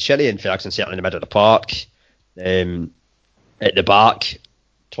wise, I mean, Shinnie and Ferguson certainly in the middle of the park. At the back,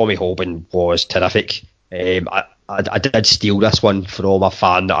 Tommy Hoban was terrific. I did steal this one from a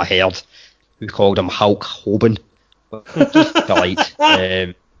fan that I heard who called him Hulk Hoban.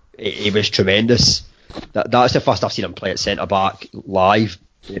 Delight. He was tremendous. That's the first I've seen him play at centre back live.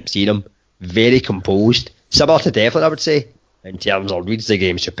 I've seen him very composed, similar to Devlin, I would say, in terms of reads the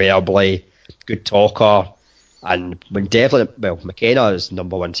game superbly, good talker. And when Devlin, McKenna is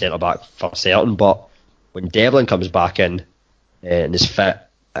number 1 centre back for certain, but when Devlin comes back in and is fit,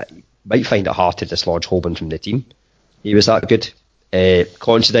 you might find it hard to dislodge Hoban from the team. He was that good.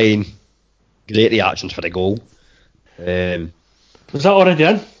 Considine, great reactions for the goal. Was that already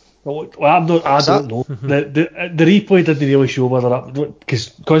in? I don't know. The replay didn't really show whether that,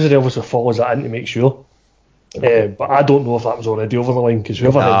 because Considine obviously follows that in to make sure. But I don't know if that was already over the line, because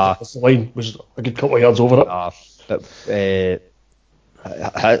whoever had the line was a good couple of yards over it.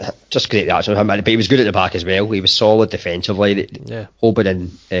 Just great reaction from him, but he was good at the back as well. He was solid defensively.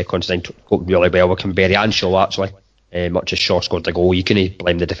 Hoban and Considine coped really well with Canberra and Shaw, actually. Much as Shaw scored the goal, you can't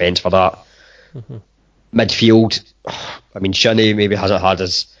blame the defence for that. Midfield, I mean, Shinnie maybe hasn't had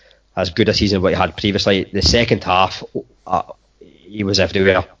as good a season as what he had previously. The second half, he was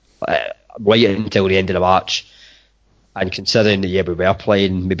everywhere, right until the end of the match. And considering that we were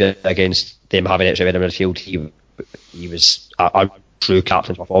playing maybe against them having extra men in midfield, he was a true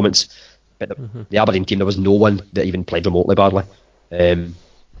captain's performance. But the Aberdeen team, there was no one that even played remotely badly.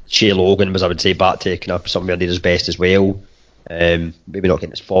 Shea Logan was, I would say, back to kind of somewhere near his best as well. Maybe not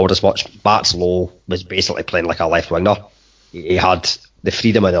getting as forward as much. Bats Lowe was basically playing like a left winger. He had the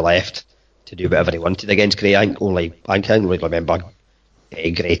freedom on the left to do whatever he wanted against Gray. I can't really remember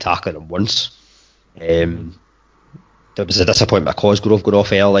Gray tackling him once. There was a disappointment of Cosgrove going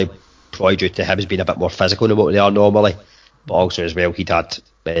off early, probably due to him being a bit more physical than what they are normally. But also as well, he'd had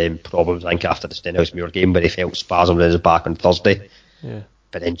problems, I think, after the Stenhousemuir game where he felt spasms in his back on Thursday. Yeah.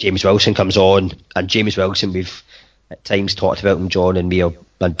 But then James Wilson comes on, and James Wilson, we've at times talked about him, John and me,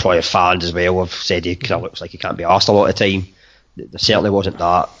 and probably fans as well, have said he kind of looks like he can't be arsed a lot of the time. There certainly wasn't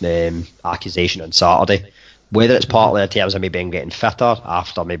that accusation on Saturday. Whether it's partly in terms of maybe him getting fitter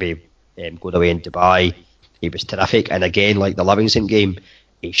after maybe going away in Dubai, he was terrific. And again, like the Livingston game,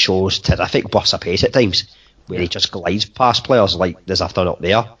 he shows terrific bursts of pace at times, where he just glides past players like as if they're not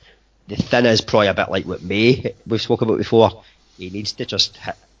there. The thing is probably a bit like what May we've spoken about before. He needs to just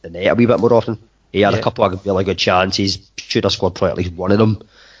hit the net a wee bit more often. He had a couple of really good chances, should have scored probably at least one of them.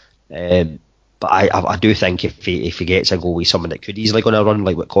 But I do think if he gets a goal with someone that could easily go on a run,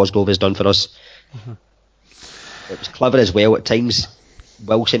 like what Cosgrove has done for us, it was clever as well at times.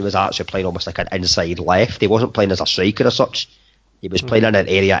 Wilson was actually playing almost like an inside left. He wasn't playing as a striker as such. He was playing in an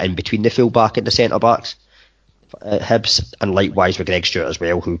area in between the full back and the centre backs at Hibs, and likewise with Greg Stewart as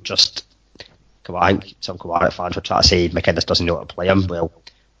well, who just, I think some Kilmarnock fans were trying to say McInnes doesn't know how to play him. Well,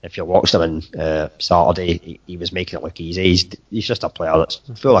 if you watched him on Saturday, he was making it look easy. He's just a player that's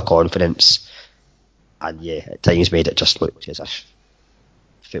full of confidence, and yeah, at times made it just look as if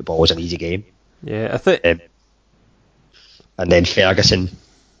football was an easy game. Yeah, I think. And then Ferguson,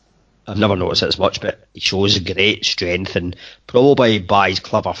 I've never noticed it as much, but he shows great strength and probably buys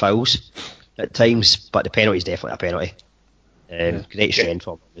clever fouls at times, but the penalty is definitely a penalty. Great strength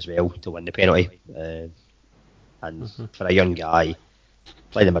from him as well to win the penalty. And for a young guy,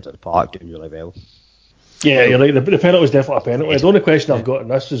 playing the middle of the park, doing really well. Yeah, you're right. The penalty was definitely a penalty. The only question I've got in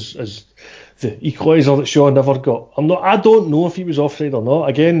this is the equaliser that Shaw never got. I don't know if he was offside or not.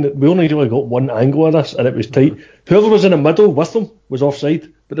 Again, we only really got one angle of this, and it was tight. Whoever was in the middle with him was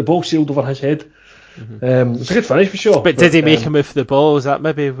offside, but the ball sailed over his head. It's a good finish for Shaw. But did he make a move for the ball? Is that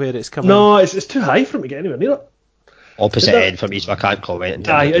maybe where it's coming? No, it's too high for him to get anywhere near it. Opposite end for me, so I can't comment.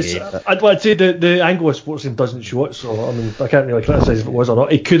 I'd say the angle of Sportsman doesn't show it, so I mean I can't really criticise if it was or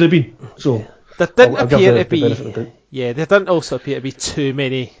not. It could have been. So there didn't appear to be. Yeah, there didn't also appear to be too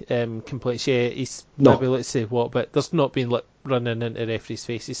many complaints. Yeah, he's maybe let's say what, but there's not been running into referees'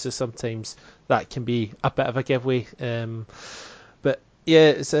 faces, so sometimes that can be a bit of a giveaway. But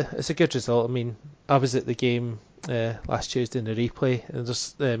yeah, it's a good result. I mean, I was at the game last Tuesday in the replay, and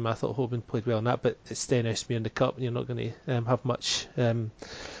just I thought Hoban played well in that, but it's Stenhousemuir in the cup, and you're not going to have much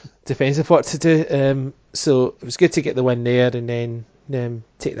defensive work to do. So it was good to get the win there, and then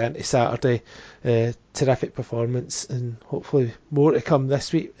take that into Saturday. Terrific performance, and hopefully more to come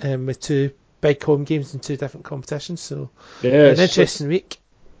this week with two big home games and two different competitions. So an interesting week.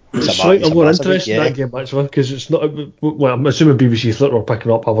 It's slightly more interesting that game actually, because it's not. Well, I'm assuming BBC Twitter are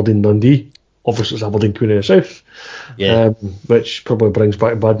picking up Aberdeen Dundee. Obviously, it's Aberdeen Queen of the South, which probably brings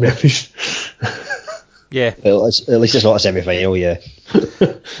back bad memories. Yeah. Well, at least it's not a semi-final, yeah.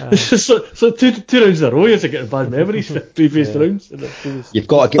 So two rounds in a row, you're getting bad memories for previous rounds. You've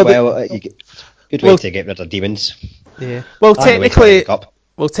got to get good way to get rid of demons. Yeah. Well, technically,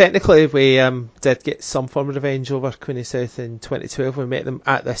 we did get some form of revenge over Queen of South in 2012. We met them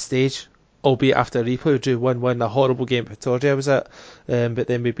at this stage, albeit after a replay. We drew 1-1, a horrible game at Pretoria I was at, but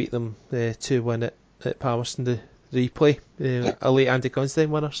then we beat them 2-1 at Palmerston, the replay, a late Andy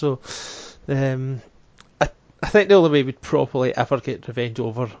Considine winner. So I think the only way we'd properly ever get revenge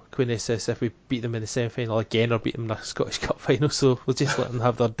over Queen of South is if we beat them in the semi-final again or beat them in the Scottish Cup final, so we'll just let them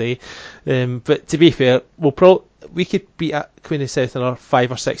have their day. But to be fair, we could beat Queen of South another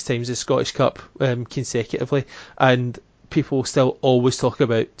 5 or 6 times the Scottish Cup consecutively, and people will still always talk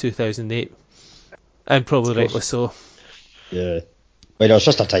about 2008, and probably rightly so. Yeah. Well, no, it's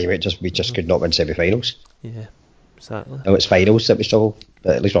just a time we just could not win semi-finals. Yeah, exactly. Now it's finals that we struggle,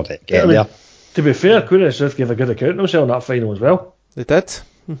 but at least we're getting there. To be fair, Queen of South gave a good account of themselves in that final as well. They did.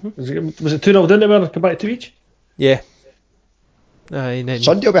 Mm-hmm. Was it 2-0 didn't they, come back to each? Yeah.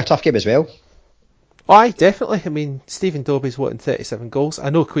 Sunday will be a tough game as well. Aye, definitely. I mean, Stephen Dobie's in 37 goals. I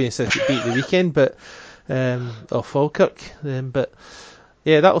know Queen of South beat the weekend, but Falkirk, but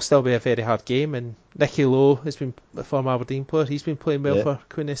yeah, that'll still be a very hard game. And Nicky Lowe has been a former Aberdeen player. He's been playing well for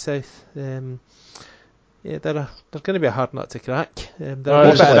Queen of South. Yeah, they're going to be a hard nut to crack. They're a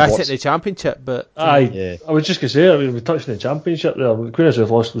bit at it in the Championship, but I was just going to say, I mean, we touched on the Championship there. Queen of South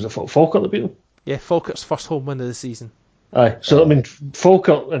lost, was it Falkirk that beat them? Yeah, Falkirk's first home win of the season. Aye, so I mean,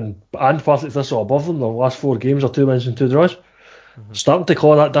 Falkirk and Partick Thistle above them, the last 4 games are 2 wins and 2 draws. Starting to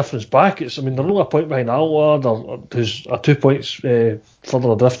claw that difference back. It's, I mean, they're only a point behind Alward, who's 2 points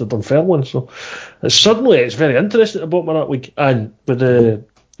further adrift than Dunfermline. So it's very interesting about that week, and with the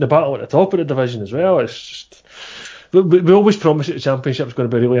battle at the top of the division as well. It's just we always promise that the Championship is going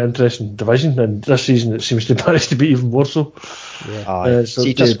to be a really interesting division, and this season it seems to manage to be even more so. Yeah. So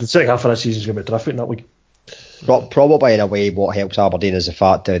the second half of that season is going to be terrific in that week. Probably in a way, what helps Aberdeen is the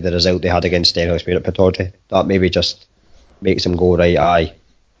fact that the result they had against Stenhousemuir at Pittodrie. That maybe just makes them go, right, aye,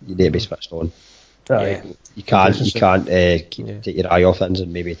 you need to be switched on. Aye. You can't take your eye off things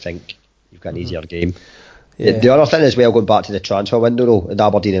and maybe think you've got an easier game. The other thing as well, going back to the transfer window though, in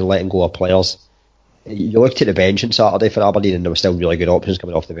Aberdeen and letting go of players, you looked at the bench on Saturday for Aberdeen and there were still really good options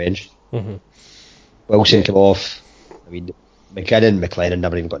coming off the bench. Wilson came off. I mean, McKinnon, McLennan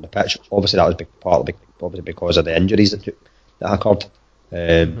never even got in the pitch. Obviously that was obviously because of the injuries that occurred.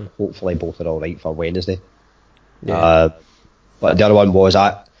 Hopefully both are alright for Wednesday. But the other one was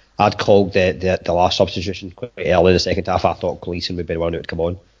I'd called the last substitution quite early in the second half. I thought Gleeson would be the one who would come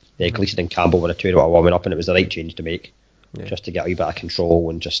on. Gleeson and Campbell were the two that were warming up, and it was the right change to make, just to get a wee bit of control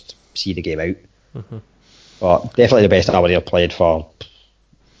and just see the game out. But definitely the best Aberdeen have played for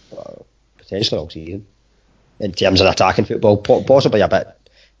potentially all season in terms of attacking football. Possibly a bit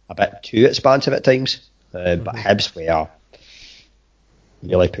too expansive at times, but Hibs were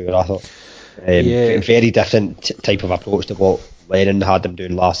really poor, I thought. Very different type of approach to what Lennon had them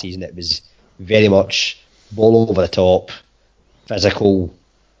doing last season. It was very much ball over the top, physical,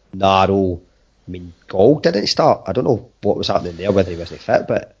 narrow. I mean, Gauld didn't start. I don't know what was happening there, whether he wasn't fit,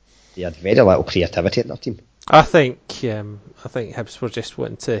 but they had very little creativity in their team. I think Hibs were just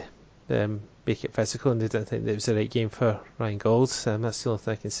wanting to make it physical, and they didn't think that it was the right game for Ryan Gauld. That's the only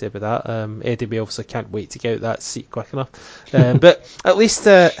thing I can say about that. Eddie B obviously can't wait to get out that seat quick enough. But at least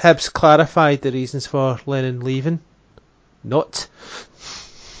Hibs clarified the reasons for Lennon leaving. Not.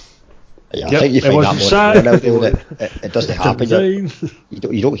 Yeah, I think you find that more it doesn't happen.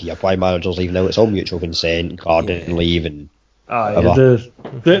 You don't hear why managers leave now. It's all mutual consent, garden leave, and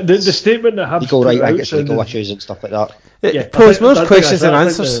the statement that Hibs legal right, I guess legal issues and stuff like that. Pose more questions than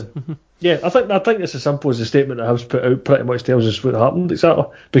answers. I think it's as simple as the statement that Hibs put out pretty much tells us what happened exactly,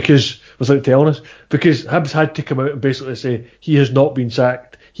 because without telling us, because Hibs had to come out and basically say he has not been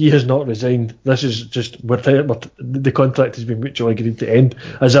sacked, he has not resigned, this is just the contract has been mutually agreed to end,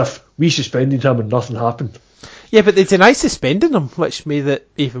 as if we suspended him and nothing happened. Yeah, but they denied suspending him, which made it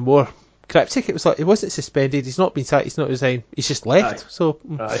even more cryptic. It was like he wasn't suspended, he's not been sacked, he's not resigned, he's just left.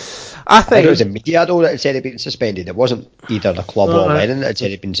 I think it was the media though that had said he'd been suspended. It wasn't either the club or Lennon that had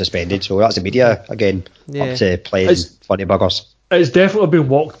said he'd been suspended, so that's the media again up to playing funny buggers. It's definitely been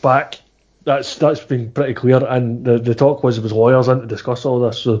walked back. That's been pretty clear, and the talk was there was lawyers in to discuss all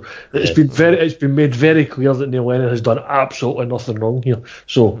this, so it's been made very clear that Neil Lennon has done absolutely nothing wrong here.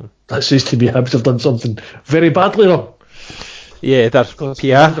 So that says to me Hibs have done something very badly wrong. Yeah, that's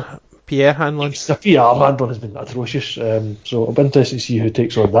PR handling. The PR handling has been atrocious. So it'll be interesting to see who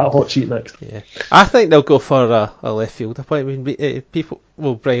takes on that hot seat next. Yeah, I think they'll go for a left field appointment. People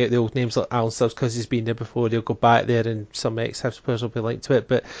will bring out the old names like Alan Stubbs because he's been there before. They'll go back there, and some ex-Hibs players will be linked to it.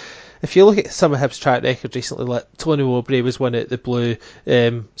 But if you look at some of Hibs' track record recently, like Tony Mowbray was one at the Blue,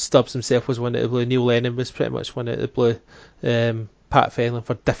 Stubbs himself was one at the Blue, Neil Lennon was pretty much one at the Blue, Pat Fenlon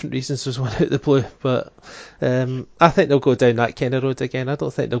for different reasons was one at the Blue, but I think they'll go down that kind of road again. I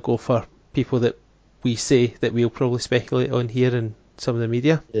don't think they'll go for people that we say that we'll probably speculate on here and some of the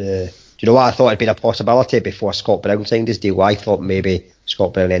media. Yeah. Do you know what I thought had been a possibility before Scott Brown signed his deal? I thought maybe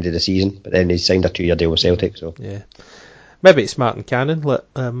Scott Brown ended the season, but then he signed a 2-year deal with Celtic. So yeah. Maybe it's Martin Cannon, like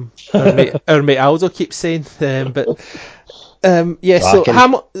our mate Aldo keeps saying. So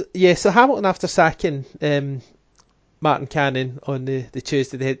Hamilton after sacking Martin Cannon on the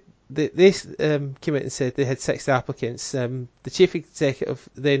Tuesday, they came out and said they had 6 applicants. The chief executive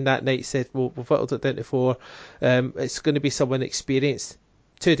then that night said, well, we've whittled it down to 4. It's going to be someone experienced.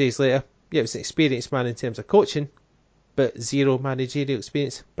 2 days later, it was an experienced man in terms of coaching, but 0 managerial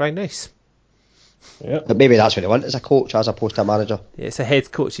experience. Brian Nice. Yeah. But maybe that's what they want as a coach as opposed to a manager. Yeah, it's a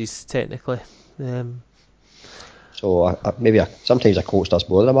head coach, technically. So sometimes a coach does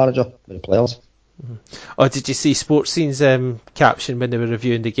more than a manager with the players. Mm-hmm. Oh, did you see Sports Scene's caption when they were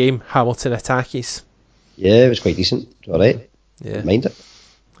reviewing the game? Hamilton attackies. Yeah, it was quite decent. Alright. Yeah. Didn't mind it.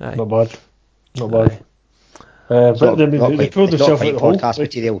 Aye. Not bad. But they pulled themselves out of the hole.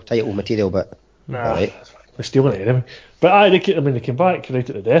 Podcast title material, but right. They're stealing it anyway. But they came back right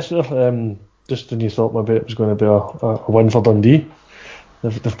at the desk there. Just when you thought maybe it was going to be a win for Dundee.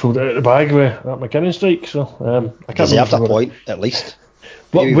 they've pulled it out of the bag with that McKinnon strike. So I can't Deserved remember a point at least.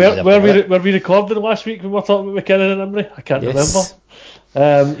 Were we recording last week when we were talking about McKinnon and Emery? I can't remember.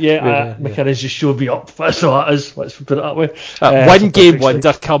 McKinnon's just showed me up. That's all that is. Let's put it that way. One game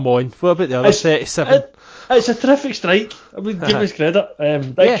wonder, come on. What about the other 37? It's a terrific strike. I would give us credit.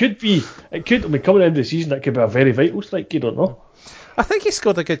 It could be. It could. Coming into the season, that could be a very vital strike. You don't know. I think he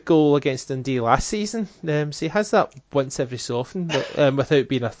scored a good goal against Dundee last season. So he has that once every so often, without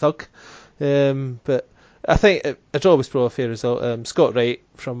being a thug. But I think a draw was probably a fair result. Scott Wright,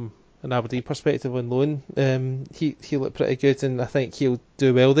 from an Aberdeen perspective on loan, he looked pretty good, and I think he'll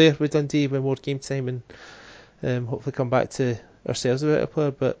do well there with Dundee when more game time, and hopefully come back to ourselves a better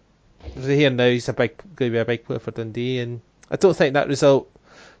player. But here now, he's going to be a big player for Dundee, and I don't think that result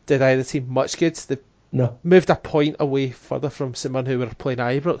did either team much good. They moved a point away further from St Mirren, who were playing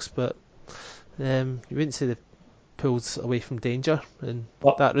Ibrox, but you wouldn't say they pulled away from danger, and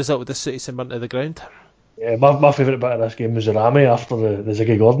that result would have suited St Mirren to the ground. Yeah, my favourite bit of this game was Rami after the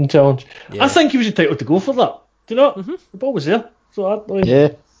Ziggy Gordon challenge. Yeah. I think he was entitled to go for that. Do you know? Mm-hmm. The ball was there. So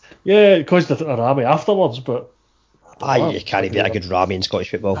it caused a Rami afterwards, but you can't beat a good Rami in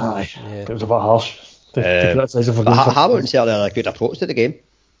Scottish football. It was a bit harsh to criticise him for going for Hamilton certainly had a good approach to the game.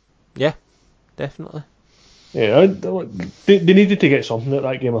 Yeah, definitely. Yeah, they needed to get something at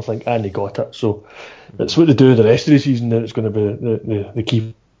that game, I think, and they got it. So it's what they do the rest of the season that it's going to be the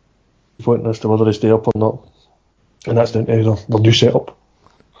key point as to whether they stay up or not, and that's down to their new setup.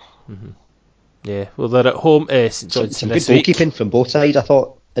 Mm-hmm. Yeah, well, they're at home. St Johnstone some good goalkeeping from both sides, I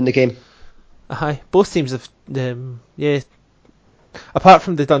thought, in the game. Both teams have, apart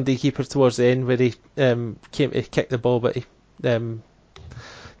from the Dundee keeper towards the end where he came to kick the ball, but he didn't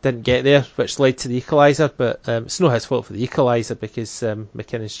get there, which led to the equaliser. But it's not his fault for the equaliser, because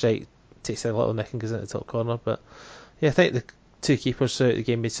McKinnon's strike takes a little nick and goes into the top corner. But yeah, I think the two keepers throughout the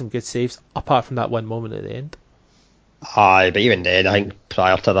game made some good saves, apart from that one moment at the end. But even then, I think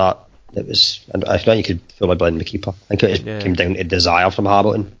prior to that, it was. I think you could fully blame the keeper. I think it came down to desire from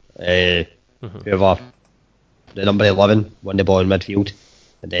Hamilton. Whoever, the number 11, won the ball in midfield,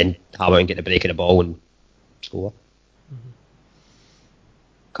 and then Hamilton get the break of the ball and score.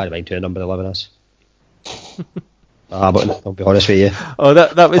 Can't mind who number 11 is. Hamilton, I'll be honest with you. Oh,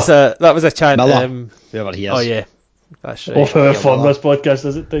 that was a chant. Miller, whoever he is. Oh yeah, that's right. Off how fun this podcast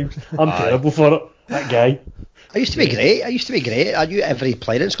is at times. I'm terrible for it. That guy. I used to be great. I knew every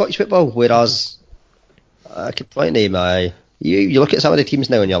player in Scottish football, whereas I could play name. You look at some of the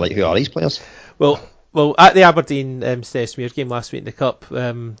teams now and you're like, who are these players? Well, at the Aberdeen Stesmere game last week in the Cup,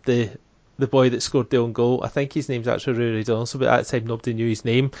 the boy that scored the own goal, I think his name's actually Rory Donaldson, but at the time nobody knew his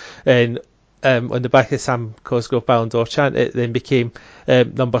name. And on the back of Sam Cosgrove Ballon d'Or chant, it then became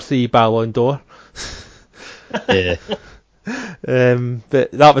number 3 Ballon d'Or. Yeah.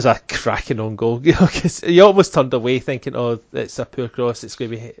 But that was a cracking own goal, because you almost turned away thinking, oh, it's a poor cross, it's going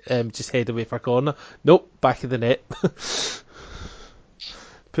to be just head away for a corner. Nope, back of the net.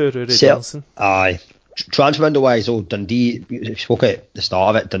 Poor Rory Donaldson. Aye. Transfer window wise, Dundee, you spoke at the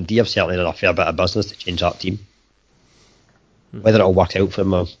start of it, Dundee have certainly done a fair bit of business to change that team. Whether it'll work out for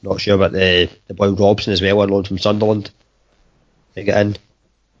them, I'm not sure, but the boy Robson as well, on loan from Sunderland, they get in.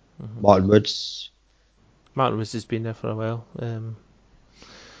 Martin Woods has been there for a while.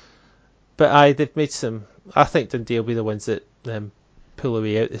 But they've made some. I think Dundee will be the ones that pull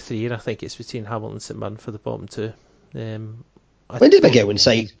away out the 3, and I think it's between Hamilton and St Mirren for the bottom 2. When did McGowan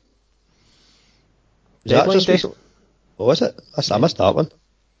sign? Was that just recently? Oh, was it? I missed that one.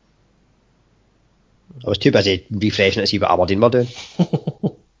 I was too busy refreshing to see what Aberdeen were doing.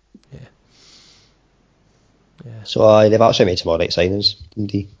 Yeah. So they've actually made some alright signings,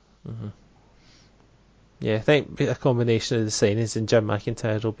 indeed. Mm-hmm. Yeah, I think a combination of the signings and Jim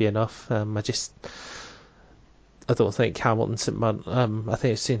McIntyre will be enough. I don't think Hamilton St Mirren. I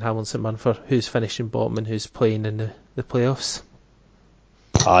think I've seen Hamilton St Mirren for who's finishing bottom and who's playing in the playoffs.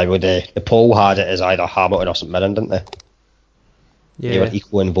 The poll had it as either Hamilton or St Mirren, didn't they? Yeah. They were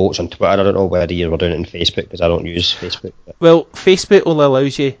equal in votes on Twitter. I don't know whether you were doing it on Facebook, because I don't use Facebook. Well, Facebook only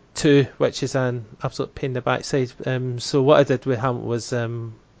allows you 2, which is an absolute pain in the backside. So what I did with Hamilton was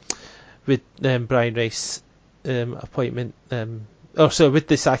with Brian Rice appointment, with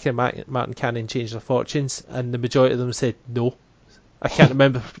the sacking of Martin Cannon changed their fortunes, and the majority of them said no. I can't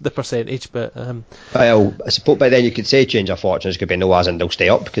remember the percentage, but well, I suppose by then you could say change of fortunes could be no, as in they'll stay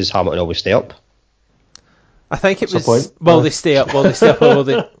up, because Hamilton always stay up. I think it was they stay up, or will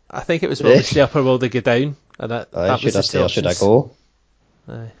they? I think it was will they stay up or will they go down, and that was the should I go?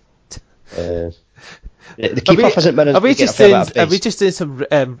 The keeper isn't winning. Are we just doing some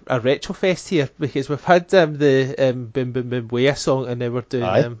a retro fest here? Because we've had the Boom Boom Boom Wea song, and now we're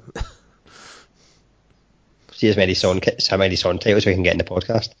doing. See how many song titles we can get in the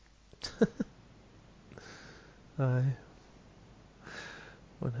podcast. Aye.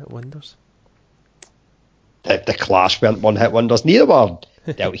 One hit wonders. The Clash weren't one hit wonders. Neither were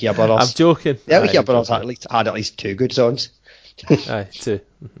Delta Here Brothers. I'm joking. Delta Here Brothers had at least 2 good songs. Aye, 2.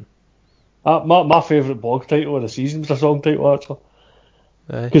 My favourite blog title of the season was a song title, actually.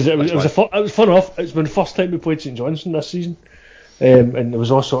 Because it was fun enough. It's been the first time we played St Johnstone this season. And there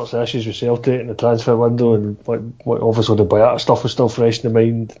was all sorts of issues with Celtic and the transfer window, and obviously the Boyata stuff was still fresh in the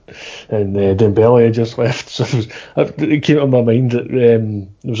mind, and Dembele had just left, so it came to my mind that there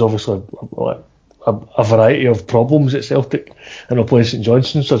was obviously a variety of problems at Celtic, and I played St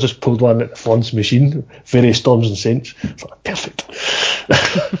Johnstone, so I just pulled one at the Flun's machine, various Storms and Saints. It's like, perfect.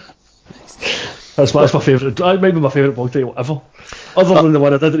 That's my favourite. That might be my favourite blog title ever, other than the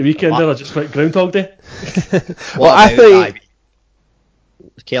one I did at the weekend. There, I just went Groundhog Day. Well, I think.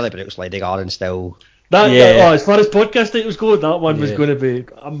 Kelly Brook's Lady Garden still. As far as podcast titles go, that one was going to be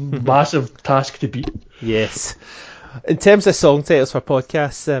a massive task to beat. Yes. In terms of song titles for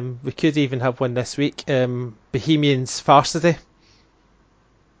podcasts, we could even have one this week. Bohemians Varsity.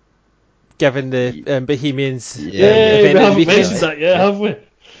 Given the Bohemians we haven't mentioned that yet, have we?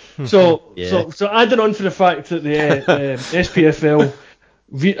 So adding on for the fact that the SPFL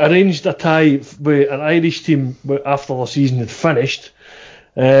arranged a tie with an Irish team after the season had finished.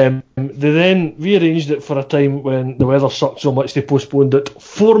 They then rearranged it for a time when the weather sucked so much they postponed it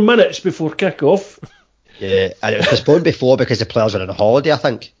 4 minutes before kick-off. Yeah, and it was postponed before because the players were on holiday, I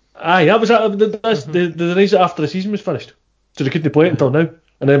think. Aye, that was they arranged it after the season was finished, so they couldn't play it until now.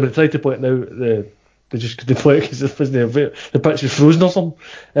 And then when they tried to play it now, they just couldn't play it because the pitch was frozen or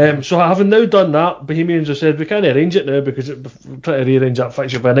something. So having now done that, Bohemians have said we can't arrange it now because trying to rearrange that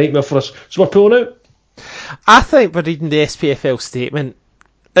fixture would be a nightmare for us, so we're pulling out. I think by reading the SPFL statement,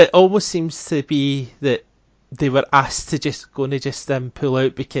 it almost seems to be that they were asked to just pull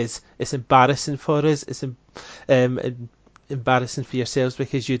out because it's embarrassing for us. It's embarrassing for yourselves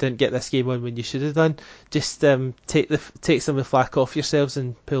because you didn't get this game on when you should have done. Just take some of the flack off yourselves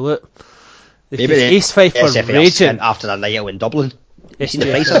and pull it. Maybe Ace Fife were raging after the night out in Dublin. You seen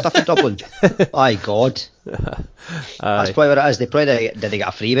the price of stuff in Dublin? My God, that's probably what it is. They probably did they get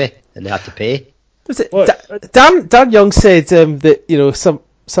a freebie and they had to pay. Was it Dan Young said that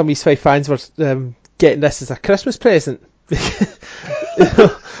some East Fife fans were getting this as a Christmas present, because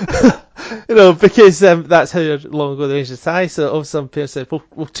that's how long ago they arranged the tie. So some parents said,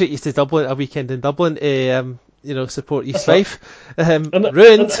 "We'll treat you to Dublin, a weekend in Dublin, support East Fife."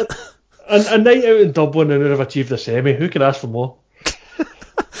 Ruined. A night out in Dublin and they've achieved a semi. Who can ask for more?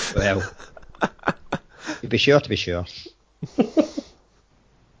 Well, you'd be sure to be sure.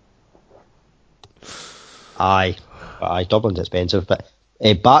 Aye, Dublin's expensive, but.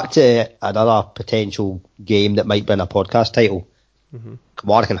 Back to another potential game that might win a podcast title.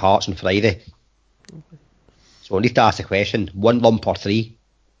 Kilmarnock and Hearts on Friday. So I need to ask the question: 1 lump or 3?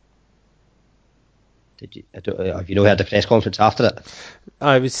 Have you heard the press conference after it?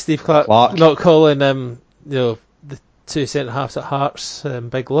 I was Steve Clark not calling the 2 centre halves at Hearts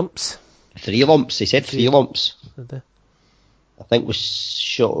big lumps. 3 lumps. He said 3 lumps. I think it was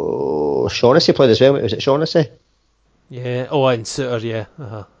Shaughnessy played as well. Was it Shaughnessy? Yeah, and Suter, yeah.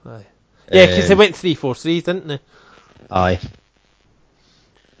 Aye. Yeah, because they went 3-4-3, didn't they? Aye.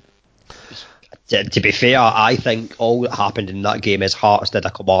 To be fair, I think all that happened in that game is Hearts did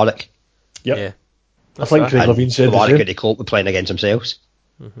a Kilmarnock. Yep. Yeah. I think Craig Levine said Kilmarnock could cope with playing against themselves.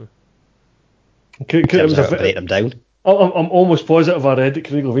 It was break them down. I'm almost positive I read that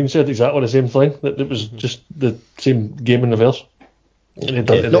Craig Levine said exactly the same thing, that it was just the same game in reverse.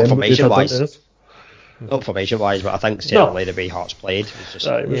 Not formation-wise. Not formation-wise, but I think certainly the way Hearts played was just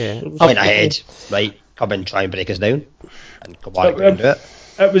playing ahead, right, come and try and break us down, and Kilmarnock couldn't do it.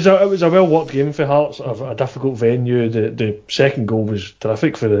 It was a well-worked game for Hearts, a difficult venue. The second goal was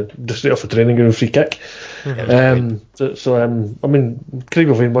terrific for the straight off the training ground free kick. I mean, Craig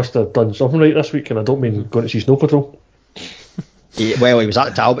Levine must have done something right this week, and I don't mean going to see Snow Patrol. He was at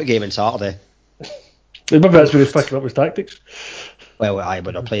the Talbot game on Saturday. Maybe that's where he's picking up his tactics. Well, I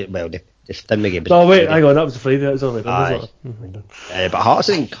would have played the Stinley game. No, wait, hang on, that was the Friday. That was already done, but Hearts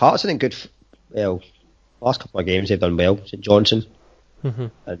are in good. Well, last couple of games they've done well. St Johnstone,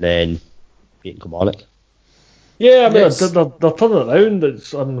 and then beating Kilmarnock. Yeah, I mean they're turning around. I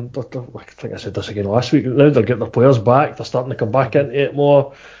think I said this again last week. Now they're getting their players back. They're starting to come back into it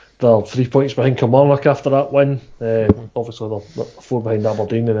more. They're 3 points behind Kilmarnock after that win. Obviously they're 4 behind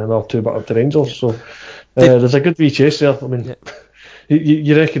Aberdeen, and then they're 2 back up to Rangers. So There's a good wee chase there. I mean,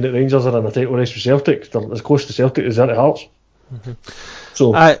 you reckon that Rangers are in a title race with Celtic? They're as close to Celtic as they're to Hearts.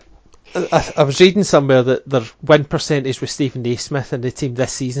 So I was reading somewhere that their win percentage with Stephen Naismith in the team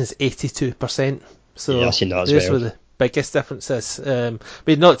this season is 82%. So Yeah, I've seen that as there's well. where the biggest difference is.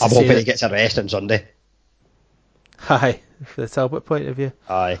 But not to I'm say hoping that, he gets a rest on Sunday. Aye, from the Talbot point of view.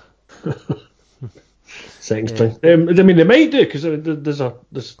 Aye. second string. I mean, they might do because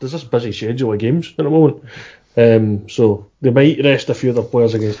there's this busy schedule of games at the moment. So they might rest a few of their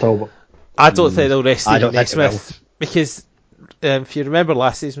players against Talbot. I don't think they'll rest I Stephen don't think they Naismith because if you remember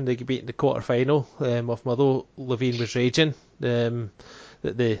last season when they got beat in the quarter final of Motherwell, Levine was raging that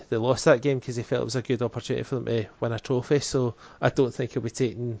they lost that game because he felt it was a good opportunity for them to win a trophy. So I don't think he'll be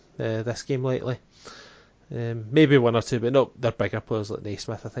taking this game lightly. Maybe one or two, but not their bigger players like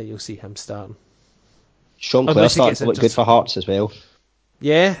Naismith. I think you'll see him starting. Sean Clare Unless he starting gets to look injured. good for Hearts as well.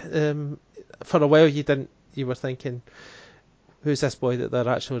 Yeah, for a while you were thinking, who's this boy that they're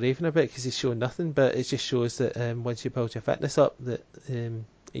actually raving about because he's showing nothing, but it just shows that once you build your fitness up that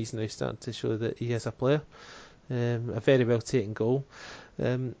he's now starting to show that he is a player. A very well taken goal.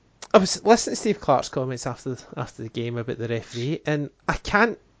 I was listening to Steve Clarke's comments after the game about the referee, and I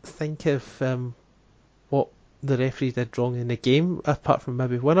can't think of what the referee did wrong in the game apart from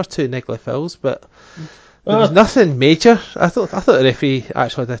maybe one or two niggly fouls, but there was nothing major. I thought the referee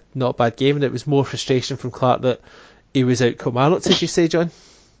actually had a not bad game, and it was more frustration from Clarke that he was out Kilmarnock. Did you say, John?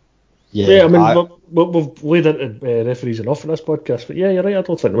 Yeah, I mean, we've laid into referees enough in this podcast, but yeah, you're right. I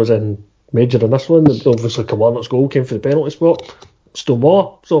don't think there was anything major in this one. Obviously, Kilmarnock's goal came for the penalty spot. Still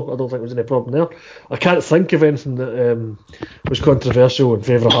more, so I don't think there was any problem there. I can't think of anything that was controversial in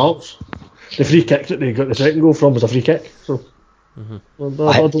favour of Hearts. The free kick that they got the second goal from was a free kick, so.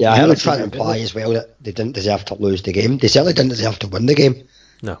 I heard it trying to imply as well that they didn't deserve to lose the game. They certainly didn't deserve to win the game.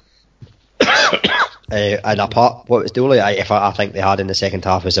 No. And apart, what was the only effort I think they had in the second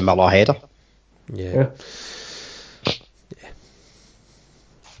half was a Miller header. Yeah.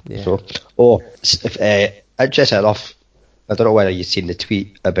 So, interesting enough, I don't know whether you've seen the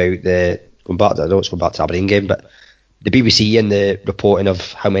tweet about I know it's going back to the Aberdeen game, but the BBC in the reporting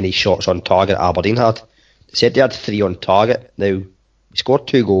of how many shots on target Aberdeen had, they said they had 3 on target. Now, we scored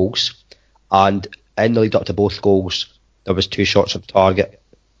 2 goals, and in the lead up to both goals, there was 2 shots on target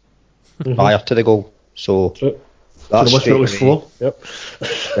prior to the goal. So that's straight away. 4. Yep.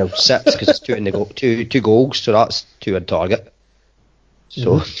 Well, 6 because it's 2 in the goal, 2 goals, so that's 2 on target.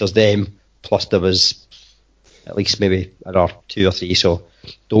 So there's them, plus there was at least maybe another 2 or 3. So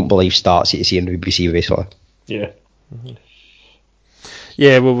don't believe stats that you see in the BBC basically. Yeah.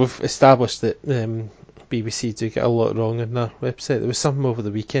 Yeah, well, we've established that BBC do get a lot wrong on their website. There was something over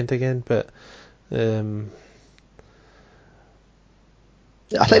the weekend again, but I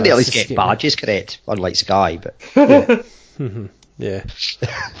think they at least get badges correct, unlike Sky. But yeah.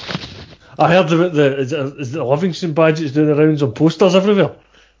 I heard about the Livingston badges doing the rounds on posters everywhere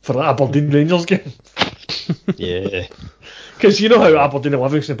for the Aberdeen Rangers game. Yeah. Because you know how Aberdeen and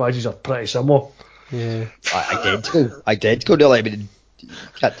Livingston badges are pretty similar. Yeah. Identical. No, I mean, you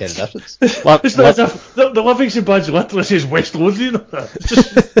can't tell the difference. It's not as if the Livingston badge literally says West Lothian.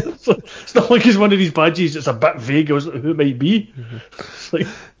 It's not like it's one of these badges that's a bit vague as to who it might be. It's like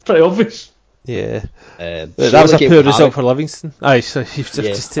pretty obvious. Yeah. That was a poor result for Livingston. Aye, so you've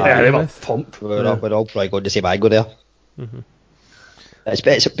just taken they it were with. pumped. We're all probably going the same angle there. It's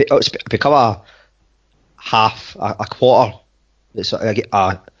become a half, a quarter. It's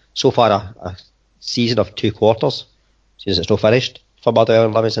so far a season of 2 quarters since it's not finished for Motherwell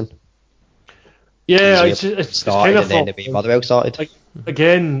and Livingston. Yeah, it's started kind of and then the way Motherwell started.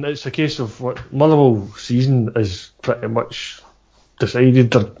 Again, it's a case of what Motherwell season is pretty much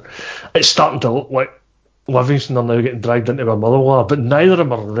decided. It's starting to look like Livingston are now getting dragged into where Motherwell are, but neither of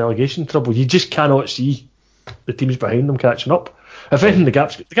them are in relegation trouble. You just cannot see the teams behind them catching up. If anything, the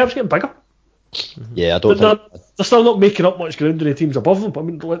gap's getting bigger. Yeah, I don't think they're still not making up much ground in the teams above them. I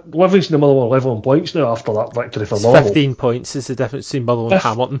mean, Livingston and Motherwell are level in points now after that victory for Motherwell. 15 points is the difference between Motherwell and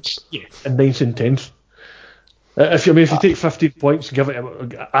Hamilton. Yeah, and 9th and 10th. If you take 15 points and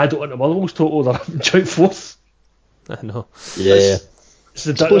add it into Motherwell's total, they're joint 4th. I know. Yeah. I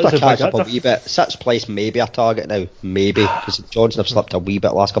suppose I catch up a wee bit. 6th place maybe a target now, maybe, because Johnson have slipped a wee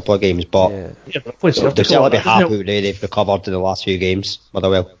bit last couple of games, but they'll certainly be happy with the way they've recovered in the last few games,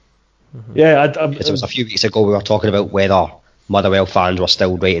 Motherwell. Yeah, it was a few weeks ago we were talking about whether Motherwell fans were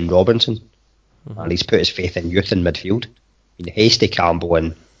still rating Robinson, and he's put his faith in youth in midfield. I mean, Hasty, Campbell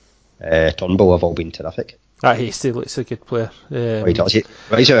and Turnbull have all been terrific. That Hasty looks a good player. He's out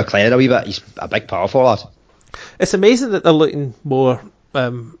of Clennon a wee bit. He's a big powerful lad. It's amazing that they're looking more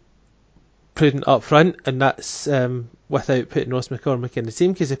prudent up front, and that's without putting Ross McCormick in the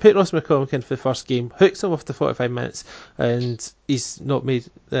team, because they put Ross McCormick in for the first game, hooks him after 45 minutes, and he's not made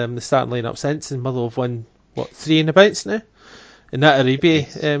the starting lineup since, and Motherwell have won 3 in the bounce now, and that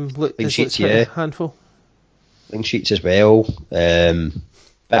Aribe looks quite a handful. Clean sheets as well.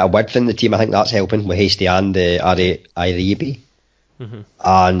 Bit of width in the team, I think that's helping with Hasty and Aribe.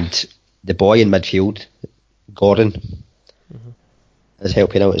 And the boy in midfield, Gordon, is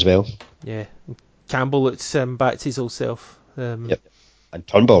helping out as well. Yeah, Campbell looks back to his old self. Yep, and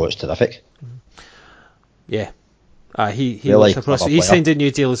Turnbull looks terrific. Yeah, he really looks he signed a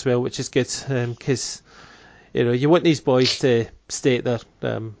new deal as well, which is good, because you want these boys to stay at their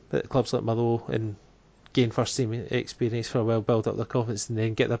at clubs like Motherwell and gain first team experience for a while, build up their confidence, and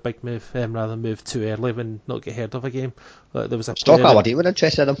then get their big move, rather than move too early and not get heard of again. There was a Stock Aberdeen were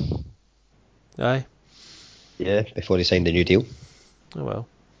interested in him. Aye. Yeah, before he signed the new deal. Oh well.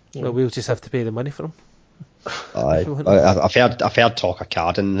 Yeah. Well, we'll just have to pay the money for him. Aye. I've heard talk of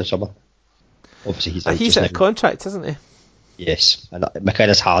Carden in the summer. Obviously he's out of contract, isn't he? Yes, and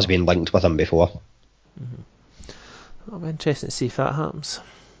McInnes has been linked with him before. It'll be interesting to see if that happens.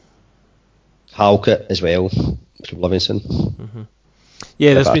 Halkett as well from Livingston.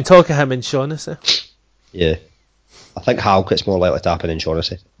 Yeah, there's been talk of him and Shaughnessy. Yeah, I think Halkett's more likely to happen than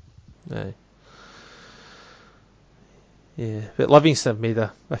Shaughnessy. Aye. Yeah, but Livingston have made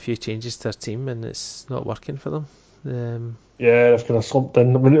a few changes to their team and it's not working for them. Yeah, they've kind of slumped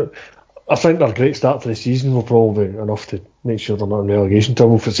in. I mean, I think their great start to the season will probably be enough to make sure they're not in relegation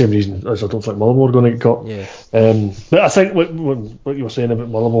trouble, for the same reason as I don't think Motherwell are going to get caught. Yeah. But I think what you were saying about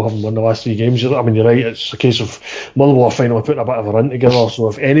Motherwell having won the last 3 games, I mean, you're right, it's a case of Motherwell are finally putting a bit of a run together, so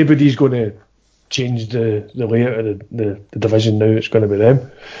if anybody's going to change the layout of the division now, it's going to be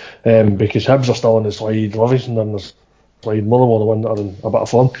them. Because Hibs are still in the slide, Livingston are in the slide, Motherwell are the one that are in a bit of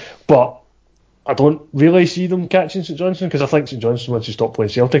form. But I don't really see them catching St Johnstone, because I think St Johnstone, once you stop playing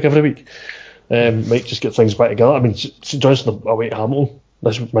Celtic every week, might just get things back together. I mean, St Johnstone are away at Hamilton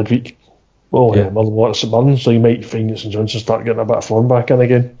this midweek. Motherwell at St Mirren, so you might find that St Johnstone start getting a bit of form back in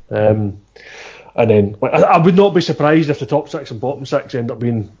again. And then I would not be surprised if the top 6 and bottom 6 end up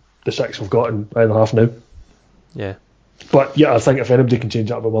being the 6 we've got in hour and a half now. Yeah. But yeah, I think if anybody can change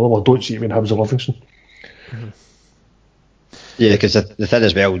that about Motherwell, I don't see it being Hibs or Livingston. Yeah, because the thing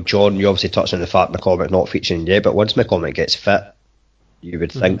as well, John, you obviously touched on the fact McCormick not featuring yet, but once McCormick gets fit, you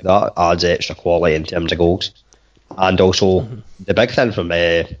would think that adds extra quality in terms of goals. And also, the big thing from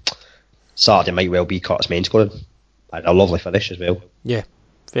Saturday might well be Curtis Main scoring. And a lovely finish as well. Yeah,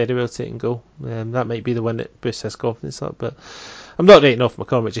 very well taken goal. That might be the one that boosts his confidence up, but I'm not writing off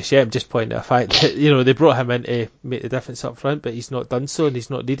McCormick just yet. I'm just pointing out the fact that they brought him in to make the difference up front, but he's not done so, and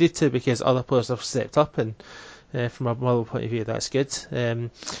he's not needed to, because other players have stepped up, and from a Motherwell point of view, that's good.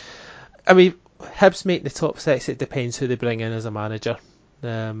 I mean, Hibs make the top 6. It depends who they bring in as a manager,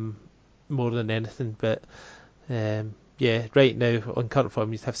 more than anything. But yeah, right now on current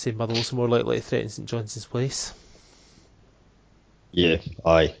form, you'd have to say Motherwell's more likely to threaten St Johnstone's place. Yeah,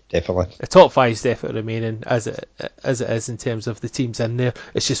 aye, definitely. The top 5 is definitely remaining as it is in terms of the teams in there.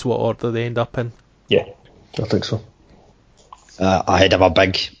 It's just what order they end up in. Yeah, I think so. Ahead of a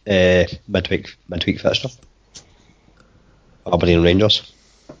big midweek fixture. Aberdeen Rangers.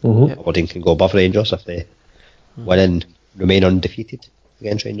 Aberdeen can go above Rangers if they win and remain undefeated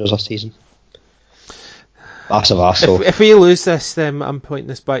against Rangers this season. Massive hassle. If we lose this, then I'm pointing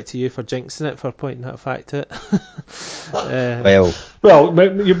this back to you for jinxing it, for pointing that fact out. Well,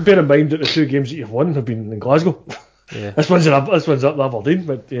 you bear in mind that the 2 games that you've won have been in Glasgow. Yeah. This one's up Aberdeen,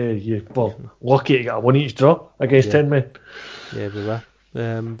 but you're lucky to get a 1 each draw against 10 men. Yeah, we were.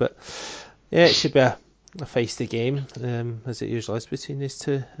 But yeah, it should be a feisty game, as it usually is between these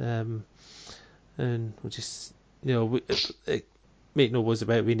two. And we'll just, make no worries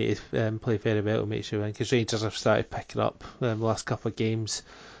about it. We need to play very well to make sure we win, because Rangers have started picking up the last couple of games.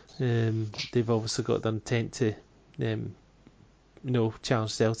 They've obviously got their intent to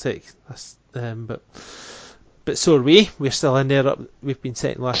challenge Celtic. But so are we. We're still in there. We've been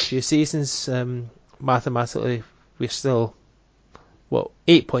second the last few seasons. Mathematically, we're still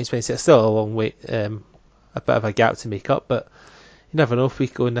 8 points behind. It's still a long way, a bit of a gap to make up. But you never know, if we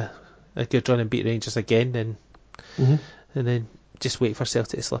go in a good run and beat Rangers again, then and then just wait for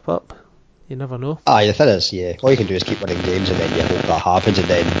Celtic to slip up. You never know. Aye, the thing is, all you can do is keep winning games, and then you hope that happens, and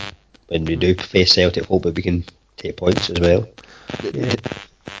then when we do face Celtic, hope that we can take points as well. Yeah.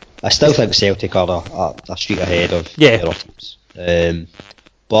 I still think Celtic are a street ahead of the other teams.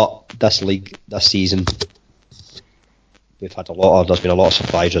 But this league, this season, we've had there's been a lot of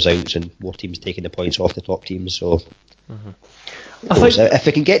surprise results, and more teams taking the points off the top teams. So I think if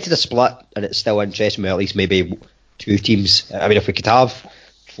we can get to the split and it's still interesting, at least maybe 2 teams. I mean, if we could have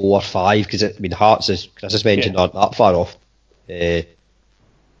 4 or 5, because Hearts, as Chris has mentioned, aren't that far off. I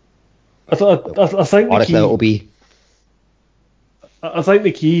think the key. It'll be. I think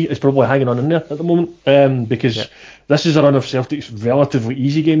the key is probably hanging on in there at the moment, because this is a run of Celtic's relatively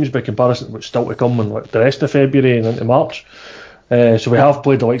easy games by comparison to what's still to come in the rest of February and into March. So we have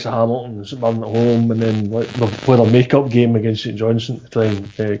played the likes of Hamilton and St Mirren at home, and then we've played a make-up game against St Johnstone to try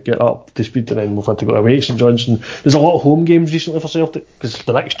and get up to speed, and then we've had to go away to St Johnstone. There's a lot of home games recently for Celtic, because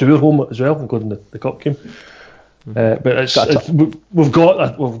the next 2 are home as well, including the cup game. But we've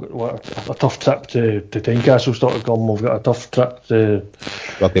got a tough trip to Tynecastle still to come. We've got a tough trip to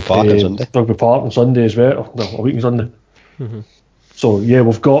Rugby Park on Sunday as well. No, a week on Sunday. So yeah,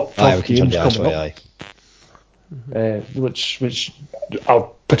 we've got tough games coming up, which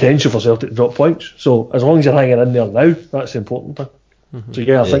are potential for Celtic to drop points. So as long as you're hanging in there now, that's the important thing. So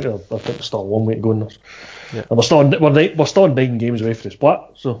yeah, I think there's still a long way to go in this. And we're still 9 games away from the split.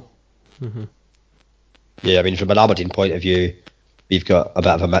 So. Yeah, I mean, from an Aberdeen point of view, we've got a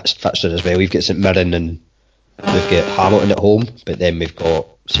bit of a mixed fixture as well. We've got St Mirren and we've got Hamilton at home, but then we've got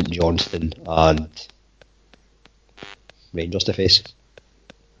St Johnstone and Rangers to face.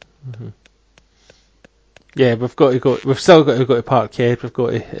 Yeah, we've still got to go to Parkhead. We've got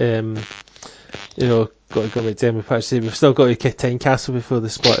to, got to go to Denver Patch. We've still got to get Tynecastle before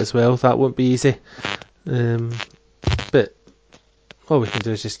the split as well. That won't be easy. But all we can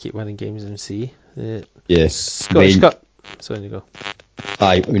do is just keep winning games and see. Scottish Cup. So there you go.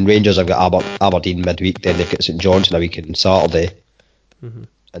 I mean, Rangers have got Aberdeen midweek, then they've got St Johnstone a week on Saturday, and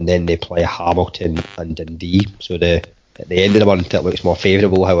then they play Hamilton and Dundee. So at the end of the month it looks more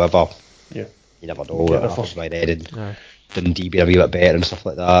favourable. However, you never know what happens by then, and Dundee being a wee bit better and stuff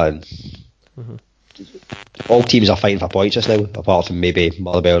like that. And all teams are fighting for points just now, apart from maybe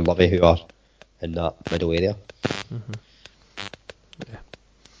Motherwell and Livy, who are in that middle area.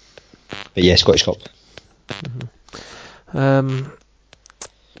 But yeah, Scottish Cup. Do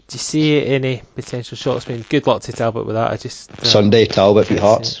you see any potential shots? I mean, good luck to Talbot with that. Sunday, Talbot beat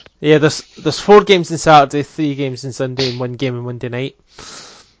Hearts. Yeah, there's 4 games on Saturday, 3 games on Sunday, and 1 game on Monday night.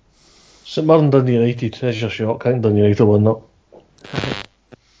 St Mirren Dundee United, there's your shot. I think Dundee United won that.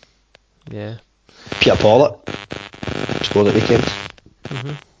 Yeah. Peter Pollock scored at the weekend.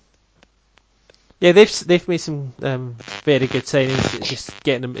 Yeah, they've made some very good signings, just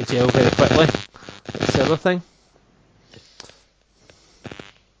getting them to jail very quickly. That's the other thing.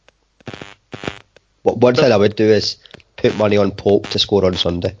 One thing I would do is put money on Pope to score on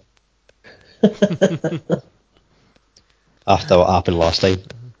Sunday. After what happened last time.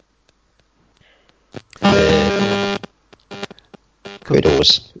 Who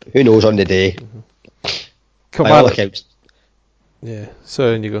knows? Who knows on the day? Come By on. all accounts. Yeah,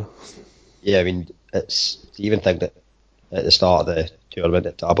 so there you go. Yeah, I mean, it's to even think that at the start of the tournament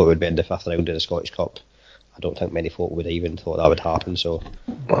that Talbot would be in the 5th round of the Scottish Cup. I don't think many folk would have even thought that would happen. So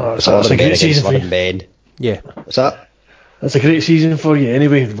it's a great season for you. Men. Yeah. What's that? It's a great season for you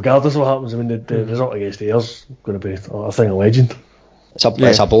anyway, regardless of what happens. I mean, the result against Ayers is going to be a thing of legend. It's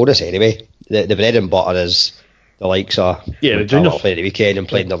a bonus anyway. The bread and butter is the likes of the juniors playing the weekend and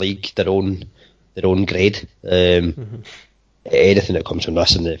playing the league their own grade. Anything that comes from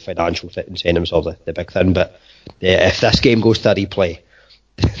this and the financial incentives are the big thing. But if this game goes to a replay,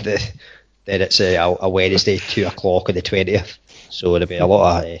 then it's a Wednesday 2:00 on the 20th. So there'll be a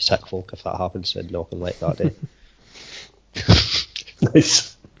lot of sick folk if that happens in Knockin like that day.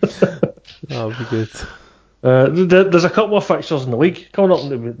 Nice. That would be good. There's a couple of fixtures in the league coming up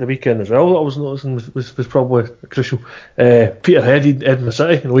on the weekend as well that I was noticing was probably crucial. Peterhead, Edinburgh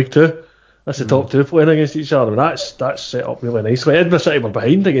City in League 2. That's the top 2 playing against each other. That's set up really nicely. Edinburgh City were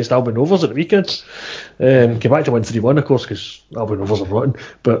behind against Albion Rovers at the weekend. Came back to win 3-1, of course, because Albion Rovers are rotten.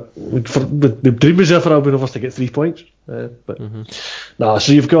 But the dream was there for Albion Rovers to get 3 points.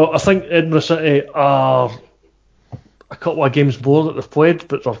 So you've got, I think Edinburgh City are a couple of games more that they've played,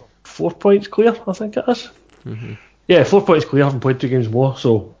 but they're 4 points clear, I think it is. Yeah, 4 points clear, haven't played 2 games more.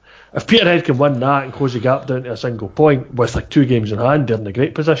 So if Peterhead can win that and close the gap down to a single point with 2 games in hand, they're in a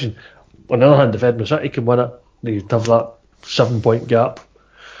great position. On the other hand, if Edinburgh City can win it, they'd have that 7-point gap.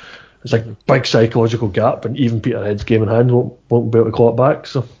 It's a big psychological gap, and even Peterhead's game in hand won't be able to claw it back.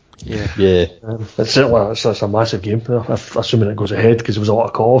 So it's a massive game, assuming it goes ahead, because there was a lot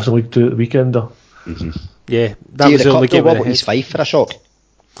of call-offs in League 2 at the weekend. Yeah, that was the only game ahead. East Fife for a shock.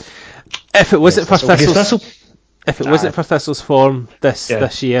 If it wasn't for Thistle. If it wasn't for Thistle's form this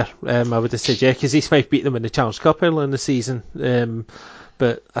year, I would have said because East Fife beat them in the Challenge Cup early in the season.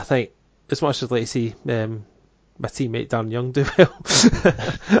 But I think as much as I'd like to see my teammate Darren Young do well.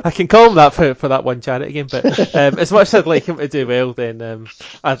 I can call him that for that one charity game, but as much as I'd like him to do well, then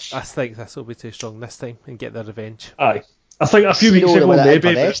I think this will be too strong this time and get their revenge. Aye. I think a few weeks ago,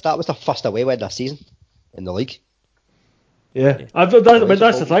 maybe. That was the first away win this season in the league. Yeah. That's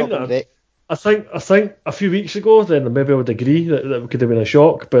the thing. I think a few weeks ago, then maybe I would agree that it could have been a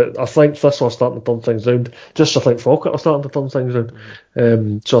shock, but I think Thistle are starting to turn things round. Just I think Falkirk are starting to turn things round.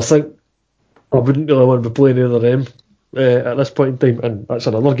 So I think I wouldn't really want to be playing either of them at this point in time, and that's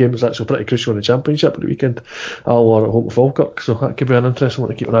another game that's actually pretty crucial in the Championship at the weekend. Or at home to Falkirk, so that could be an interesting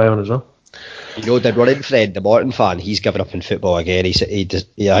one to keep an eye on as well. You know, the running friend, the Morton fan, he's given up in football again. I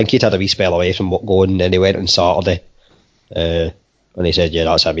think he'd had a wee spell away from going, and he went on Saturday. And he said, yeah,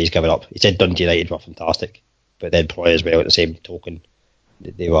 that's him, he's given up. He said Dundee United were fantastic, but then probably as well at the same token,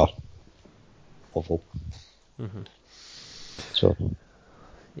 they were awful. Mm-hmm. So,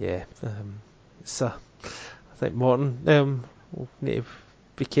 yeah, so I think Morton will need to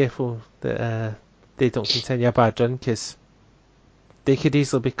be careful that they don't continue a bad run, because they could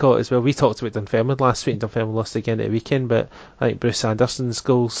easily be caught as well. We talked about Dunfermline last week, and Dunfermline lost again at the weekend, but I think Bruce Anderson's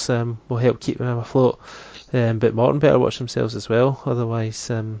goals will help keep them afloat. But Morton better watch themselves as well, otherwise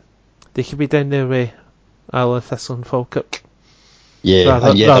they could be down there with Isle of Thistle and Falkirk. Yeah,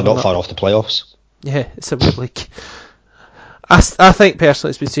 they're not far off the playoffs. Yeah, it's a bit like... I think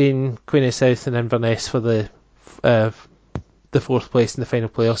personally it's between Queen of South and Inverness for the fourth place in the final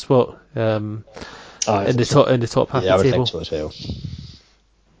playoff spot in the top half of the table. Yeah, I would think so as well.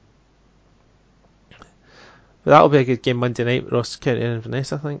 But that'll be a good game Monday night, Ross County and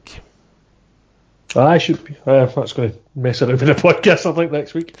Inverness, I think. I should be. That's going to mess around with the podcast, I think,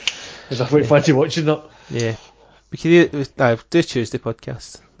 next week. Because I quite fancy watching that. Yeah. We could do Tuesday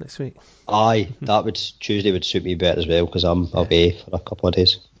podcast next week. Aye, Tuesday would suit me better as well, because I'm away for a couple of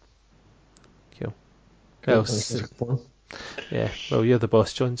days. Cool. Yeah, well, you're the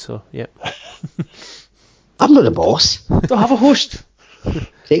boss, John, so, yeah. I'm not the boss. Don't have a host.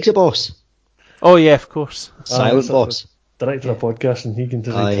 Craig's the boss. Oh, yeah, of course. Silent boss. Director of a podcast, and he can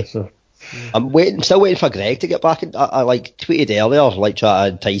decide it, so... I'm still waiting for Greg to get back. I tweeted earlier, trying to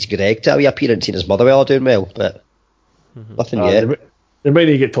entice Greg to a wee appearance, and his Motherwell doing well, but nothing yet. They might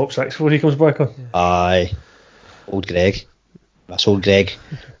need to get top 6 before he comes back on. Aye, old Greg. That's old Greg.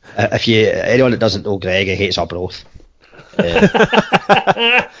 If anyone that doesn't know Greg, he hates our both. Hates.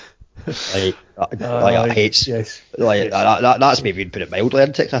 Yes. That's maybe put it mildly,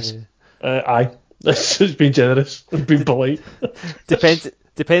 isn't it, Chris? Aye. This has been generous and been polite.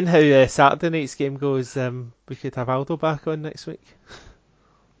 Depending how Saturday night's game goes, we could have Aldo back on next week.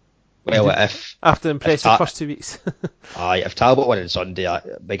 Well, after the impressive first 2 weeks. Aye, if Talbot won on Sunday, I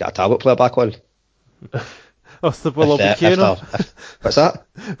might get a Talbot player back on. So we'll all be queuing up. What's that?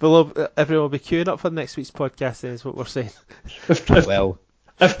 Everyone will be queuing up for next week's podcast, is what we're saying. If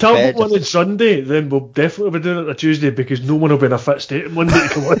Talbot won on Sunday, then we'll definitely be doing it on a Tuesday, because no one will be in a fit state on Monday to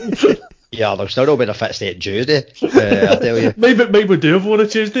come on. Yeah, there's still not been a fit state on Tuesday. I tell you. Maybe we do have one on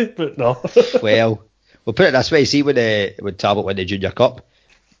Tuesday, but no. Well, we'll put it this way. See, when Talbot win the Junior Cup,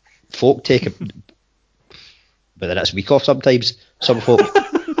 folk take within its week off sometimes. Some folk.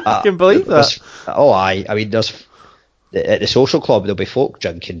 I can believe that. Aye. I mean, there's at the social club there'll be folk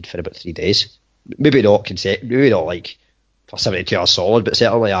drinking for about 3 days. Maybe not like for 72 hours solid, but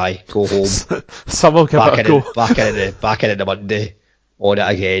certainly go home. Some will give it a go. Back in the Monday. On it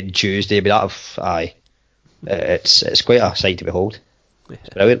again Tuesday, but it's quite a sight to behold. It's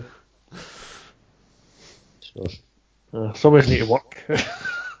brilliant. So, some of us need to work.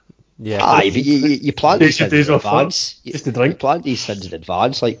 Yeah. Aye, but you plan these things in advance. Just to drink. You plan these things in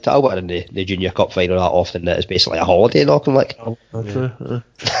advance, like Talbot in the Junior Cup final that often it's basically a holiday knocking like.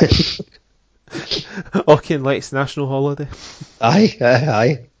 Auckland likes national holiday.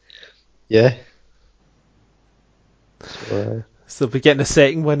 Aye. Yeah. So they'll be getting a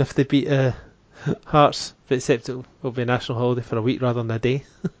second one if they beat Hearts, but except it will be a national holiday for a week rather than a day.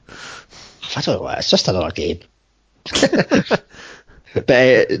 I don't know, it's just another game.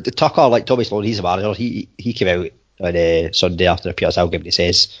 But Tucker, like Tommy Sloan, he's a manager, he came out on Sunday after the PSL game and he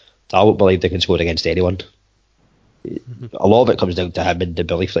says, I don't believe they can score against anyone. A lot of it comes down to him and the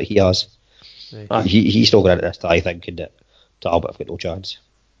belief that he has. Right. He's still going into this tie thinking that Talbot have got no chance.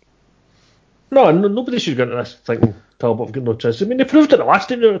 No, nobody should go into this thinking Talbot have got no chance. I mean, they proved it the last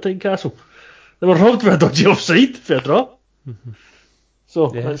time they were at Tynecastle. They were robbed by a dodgy offside for a draw. Mm-hmm. So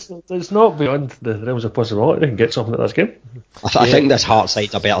it's not beyond the realms of possibility they can get something at this game. I think this Hearts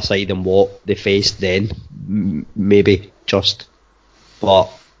side's a better side than what they faced then. Maybe just. But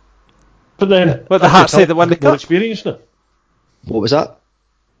then, the Hearts side that won the cup. Experience now. What was that?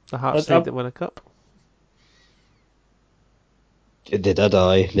 The Hearts side that won a cup. They did,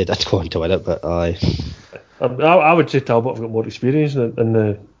 aye. They did go on to win it, but aye. I would say Talbot have got more experience in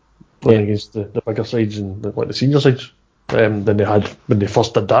the playing against the bigger sides and the senior sides than they had when they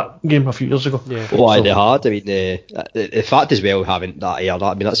first did that game a few years ago. Yeah. Oh, aye, they had. I mean, the fact as well having that air,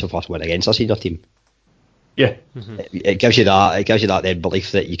 I mean, that's the first win against a senior team. Yeah. It gives you that. It gives you that then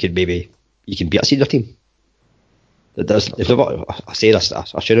belief that you can beat a senior team. It does. If I say this,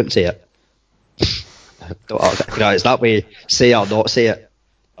 I shouldn't say it. It's that way. Say it or not say it.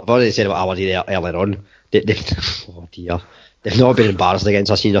 I've already said about Aberdeen earlier on. Oh dear, they've not been embarrassed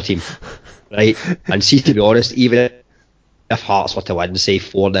against a senior team, right? And see, to be honest, even if Hearts were to win, say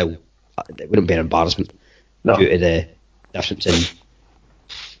 4-0, it wouldn't be an embarrassment due to the difference in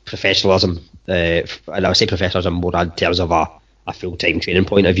professionalism. And I would say professionalism more in terms of a full-time training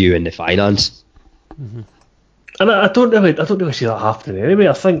point of view and the finance. Mm-hmm. And I don't really see that happening anyway.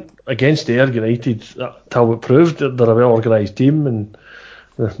 I think against Ayr United, Talbot proved that they're a well-organised team and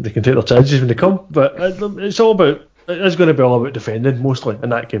they can take their chances when they come. But it's going to be all about defending mostly in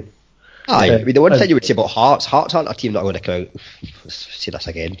that game. Aye, I mean, the one thing you would say about Hearts aren't a team that are going to come out. Let's say this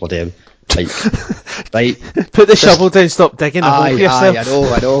again, bloody hell. Right. Put the shovel down, stop digging a hole for yourself.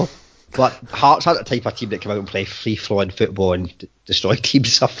 I know. But Hearts aren't the type of team that come out and play free-flowing football and destroy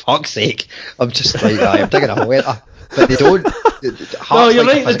teams, for fuck's sake. I'm just like, I'm digging a hole. But they don't. No, you're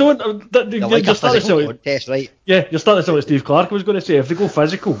right, they don't. You're starting to contest, right? Yeah, you're starting to say what Steve Clarke was going to say. If they go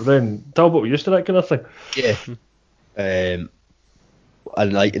physical, then Talbot were used to that kind of thing. Yeah.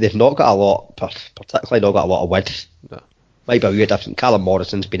 And like they've not got a lot, particularly not got a lot of width. No. Might be a weird difference. Callum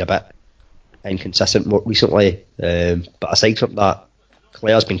Morrison's been a bit inconsistent more recently, but aside from that,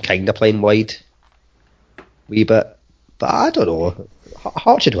 Claire's been kind of playing wide, wee bit. But I don't know.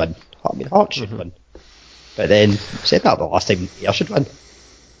 Hearts should win. I mean, Hearts should win. But then said that the last time, Ayr should win.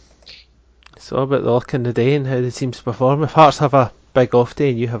 It's all about the luck in the day and how the teams perform. If Hearts have a big off day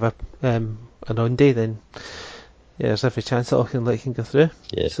and you have an on day, then yeah, there's every chance that Auchinleck can go through.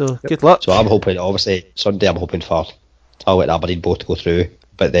 Yeah. So good luck. So I'm hoping, obviously, Sunday I'm hoping for Talbot and Aberdeen both to go through,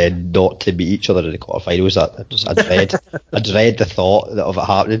 but then not to meet each other in the quarterfinals. I dread the thought of it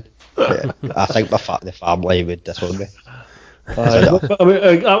happening. I think the family would disown me.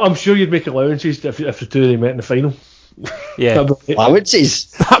 I'm sure you'd make allowances if the two of them met in the final. Yeah.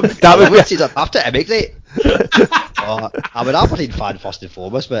 Allowances? That would allowances are after it, mate. I'm an Aberdeen fan first and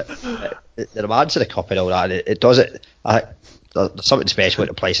foremost, but the romance of the cup and all that, it does it. There's something special at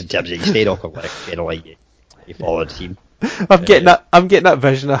the place in terms of you stay off like generally you follow the team. I'm getting that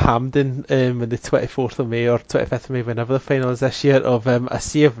vision of Hampden on the 24th of May or 25th of May, whenever the final is this year, of a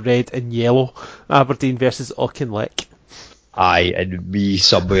sea of red and yellow, Aberdeen versus Auchinleck. Aye, and me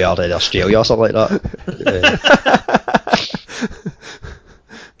somewhere in Australia or something like that.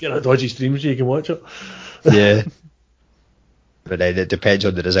 Get a dodgy stream so you can watch it. Yeah. But then it depends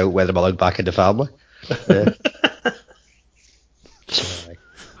on the result whether I'm allowed back in the family. Yeah.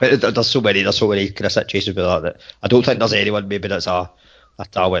 But there's so many kind of situations with that I don't think there's anyone maybe that's a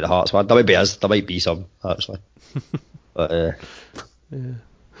Talbot Hearts fan. There might be us. There might be some actually. But yeah.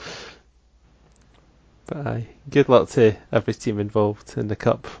 But aye, good luck to every team involved in the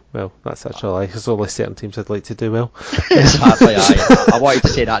cup. Well, that's actually a lie. There's only certain teams I'd like to do well. Exactly. I wanted to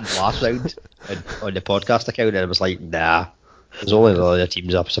say that in the last round on the podcast account, and I was like, nah. There's only the other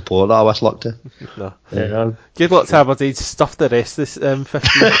teams I support that I wish luck to. No. Yeah. Good luck to Aberdeen. Stuff the rest this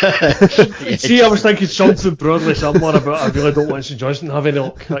 15. See, I was thinking something broadly similar about I really don't want St Johnstone to have any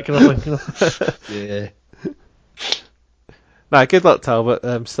luck, that kind of thing. You know? Yeah. Nah, good luck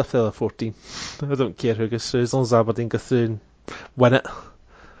Talbot. Stuff the other 14. I don't care who goes through as long as Aberdeen go through and win it.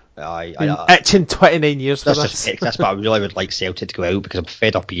 Itching 29 years for this. That's what I really would like Celtic to go out because I'm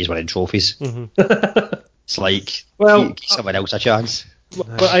fed up of winning trophies. Mm-hmm. It's like, give someone else a chance.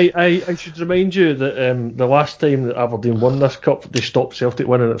 But I should remind you that the last time that Aberdeen won this cup, they stopped Celtic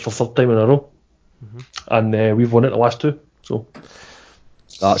winning it for third time in a row, and we've won it the last two. So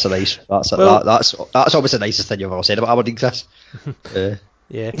that's that's almost the nicest thing you've ever said about Aberdeen, Chris.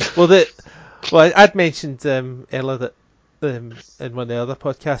 Yeah. Well, I'd mentioned earlier that in one of the other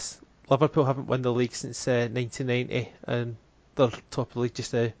podcasts, Liverpool haven't won the league since 1990, and they're top of the league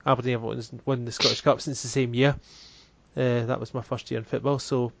just now. Aberdeen haven't won the Scottish Cup since the same year. That was my first year in football,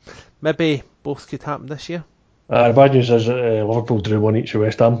 so maybe both could happen this year. The bad news is Liverpool drew one each with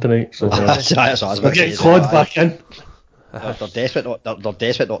West Ham tonight, so they're getting clawed back in. They're desperate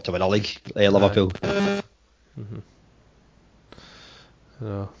not to win a league, Liverpool.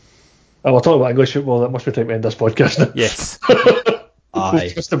 So. We're talking about English football. That must be time to end this podcast now. Yes.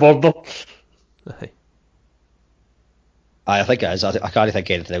 Aye. Just the border. Aye. I think it is. I can't think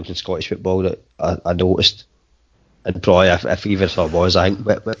of anything else in Scottish football that I noticed. And probably if even if I was, I think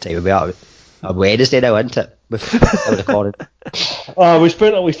what time would we at? A Wednesday now, isn't it? With the recording. We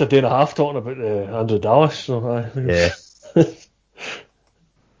spent at least a day and a half talking about Andrew Dallas, so Yeah.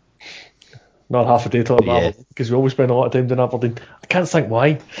 not half a day talking about Yeah. Aberdeen, because we always spend a lot of time doing Aberdeen. I can't think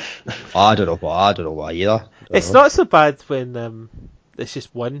why. I don't know why either. It's not so bad when it's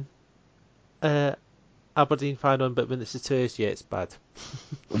just one Aberdeen fan on, but when it's the two, yeah, it's bad.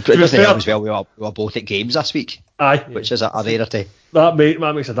 It doesn't help as well. We were both at games this week, Aye, which is a rarity. that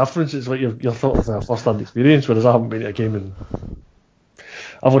makes a difference. It's like you're thought of a first-hand experience, whereas I haven't been to a game and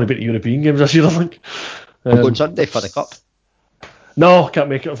I've only been to European games this year, I think. We're going Sunday for the cup. No, can't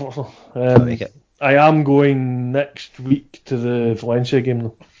make it, unfortunately. Can't make it. I am going next week to the Valencia game,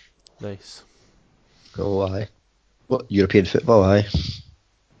 though. Nice. Oh, aye. What European football? Aye.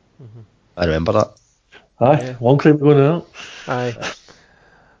 I remember that. Aye, Yeah. long time ago now. Aye.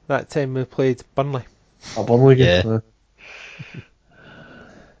 That time we played Burnley. A Burnley game. Yeah.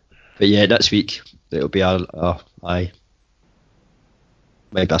 But yeah, next week it'll be aye.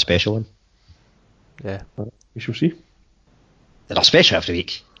 Might be a special one. Yeah. We shall see. They're a special every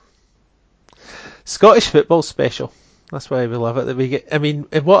week. Scottish football special. That's why we love it. That we get. I mean,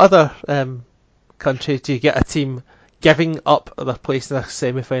 in what other country do you get a team giving up their place in a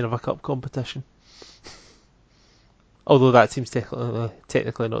semi-final of a cup competition? Although that team's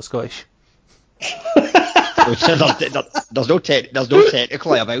technically not Scottish. There's no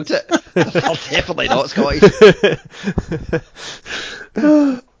technically about it. They're definitely not Scottish.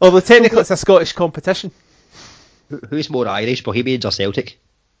 Although technically it's a Scottish competition. Who's more Irish, Bohemians or Celtic?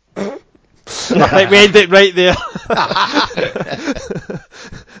 I think we end it right there.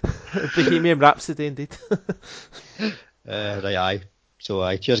 Bohemian Rhapsody, indeed. Right, aye. So,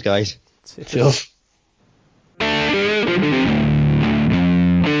 aye. Cheers, guys. Cheers.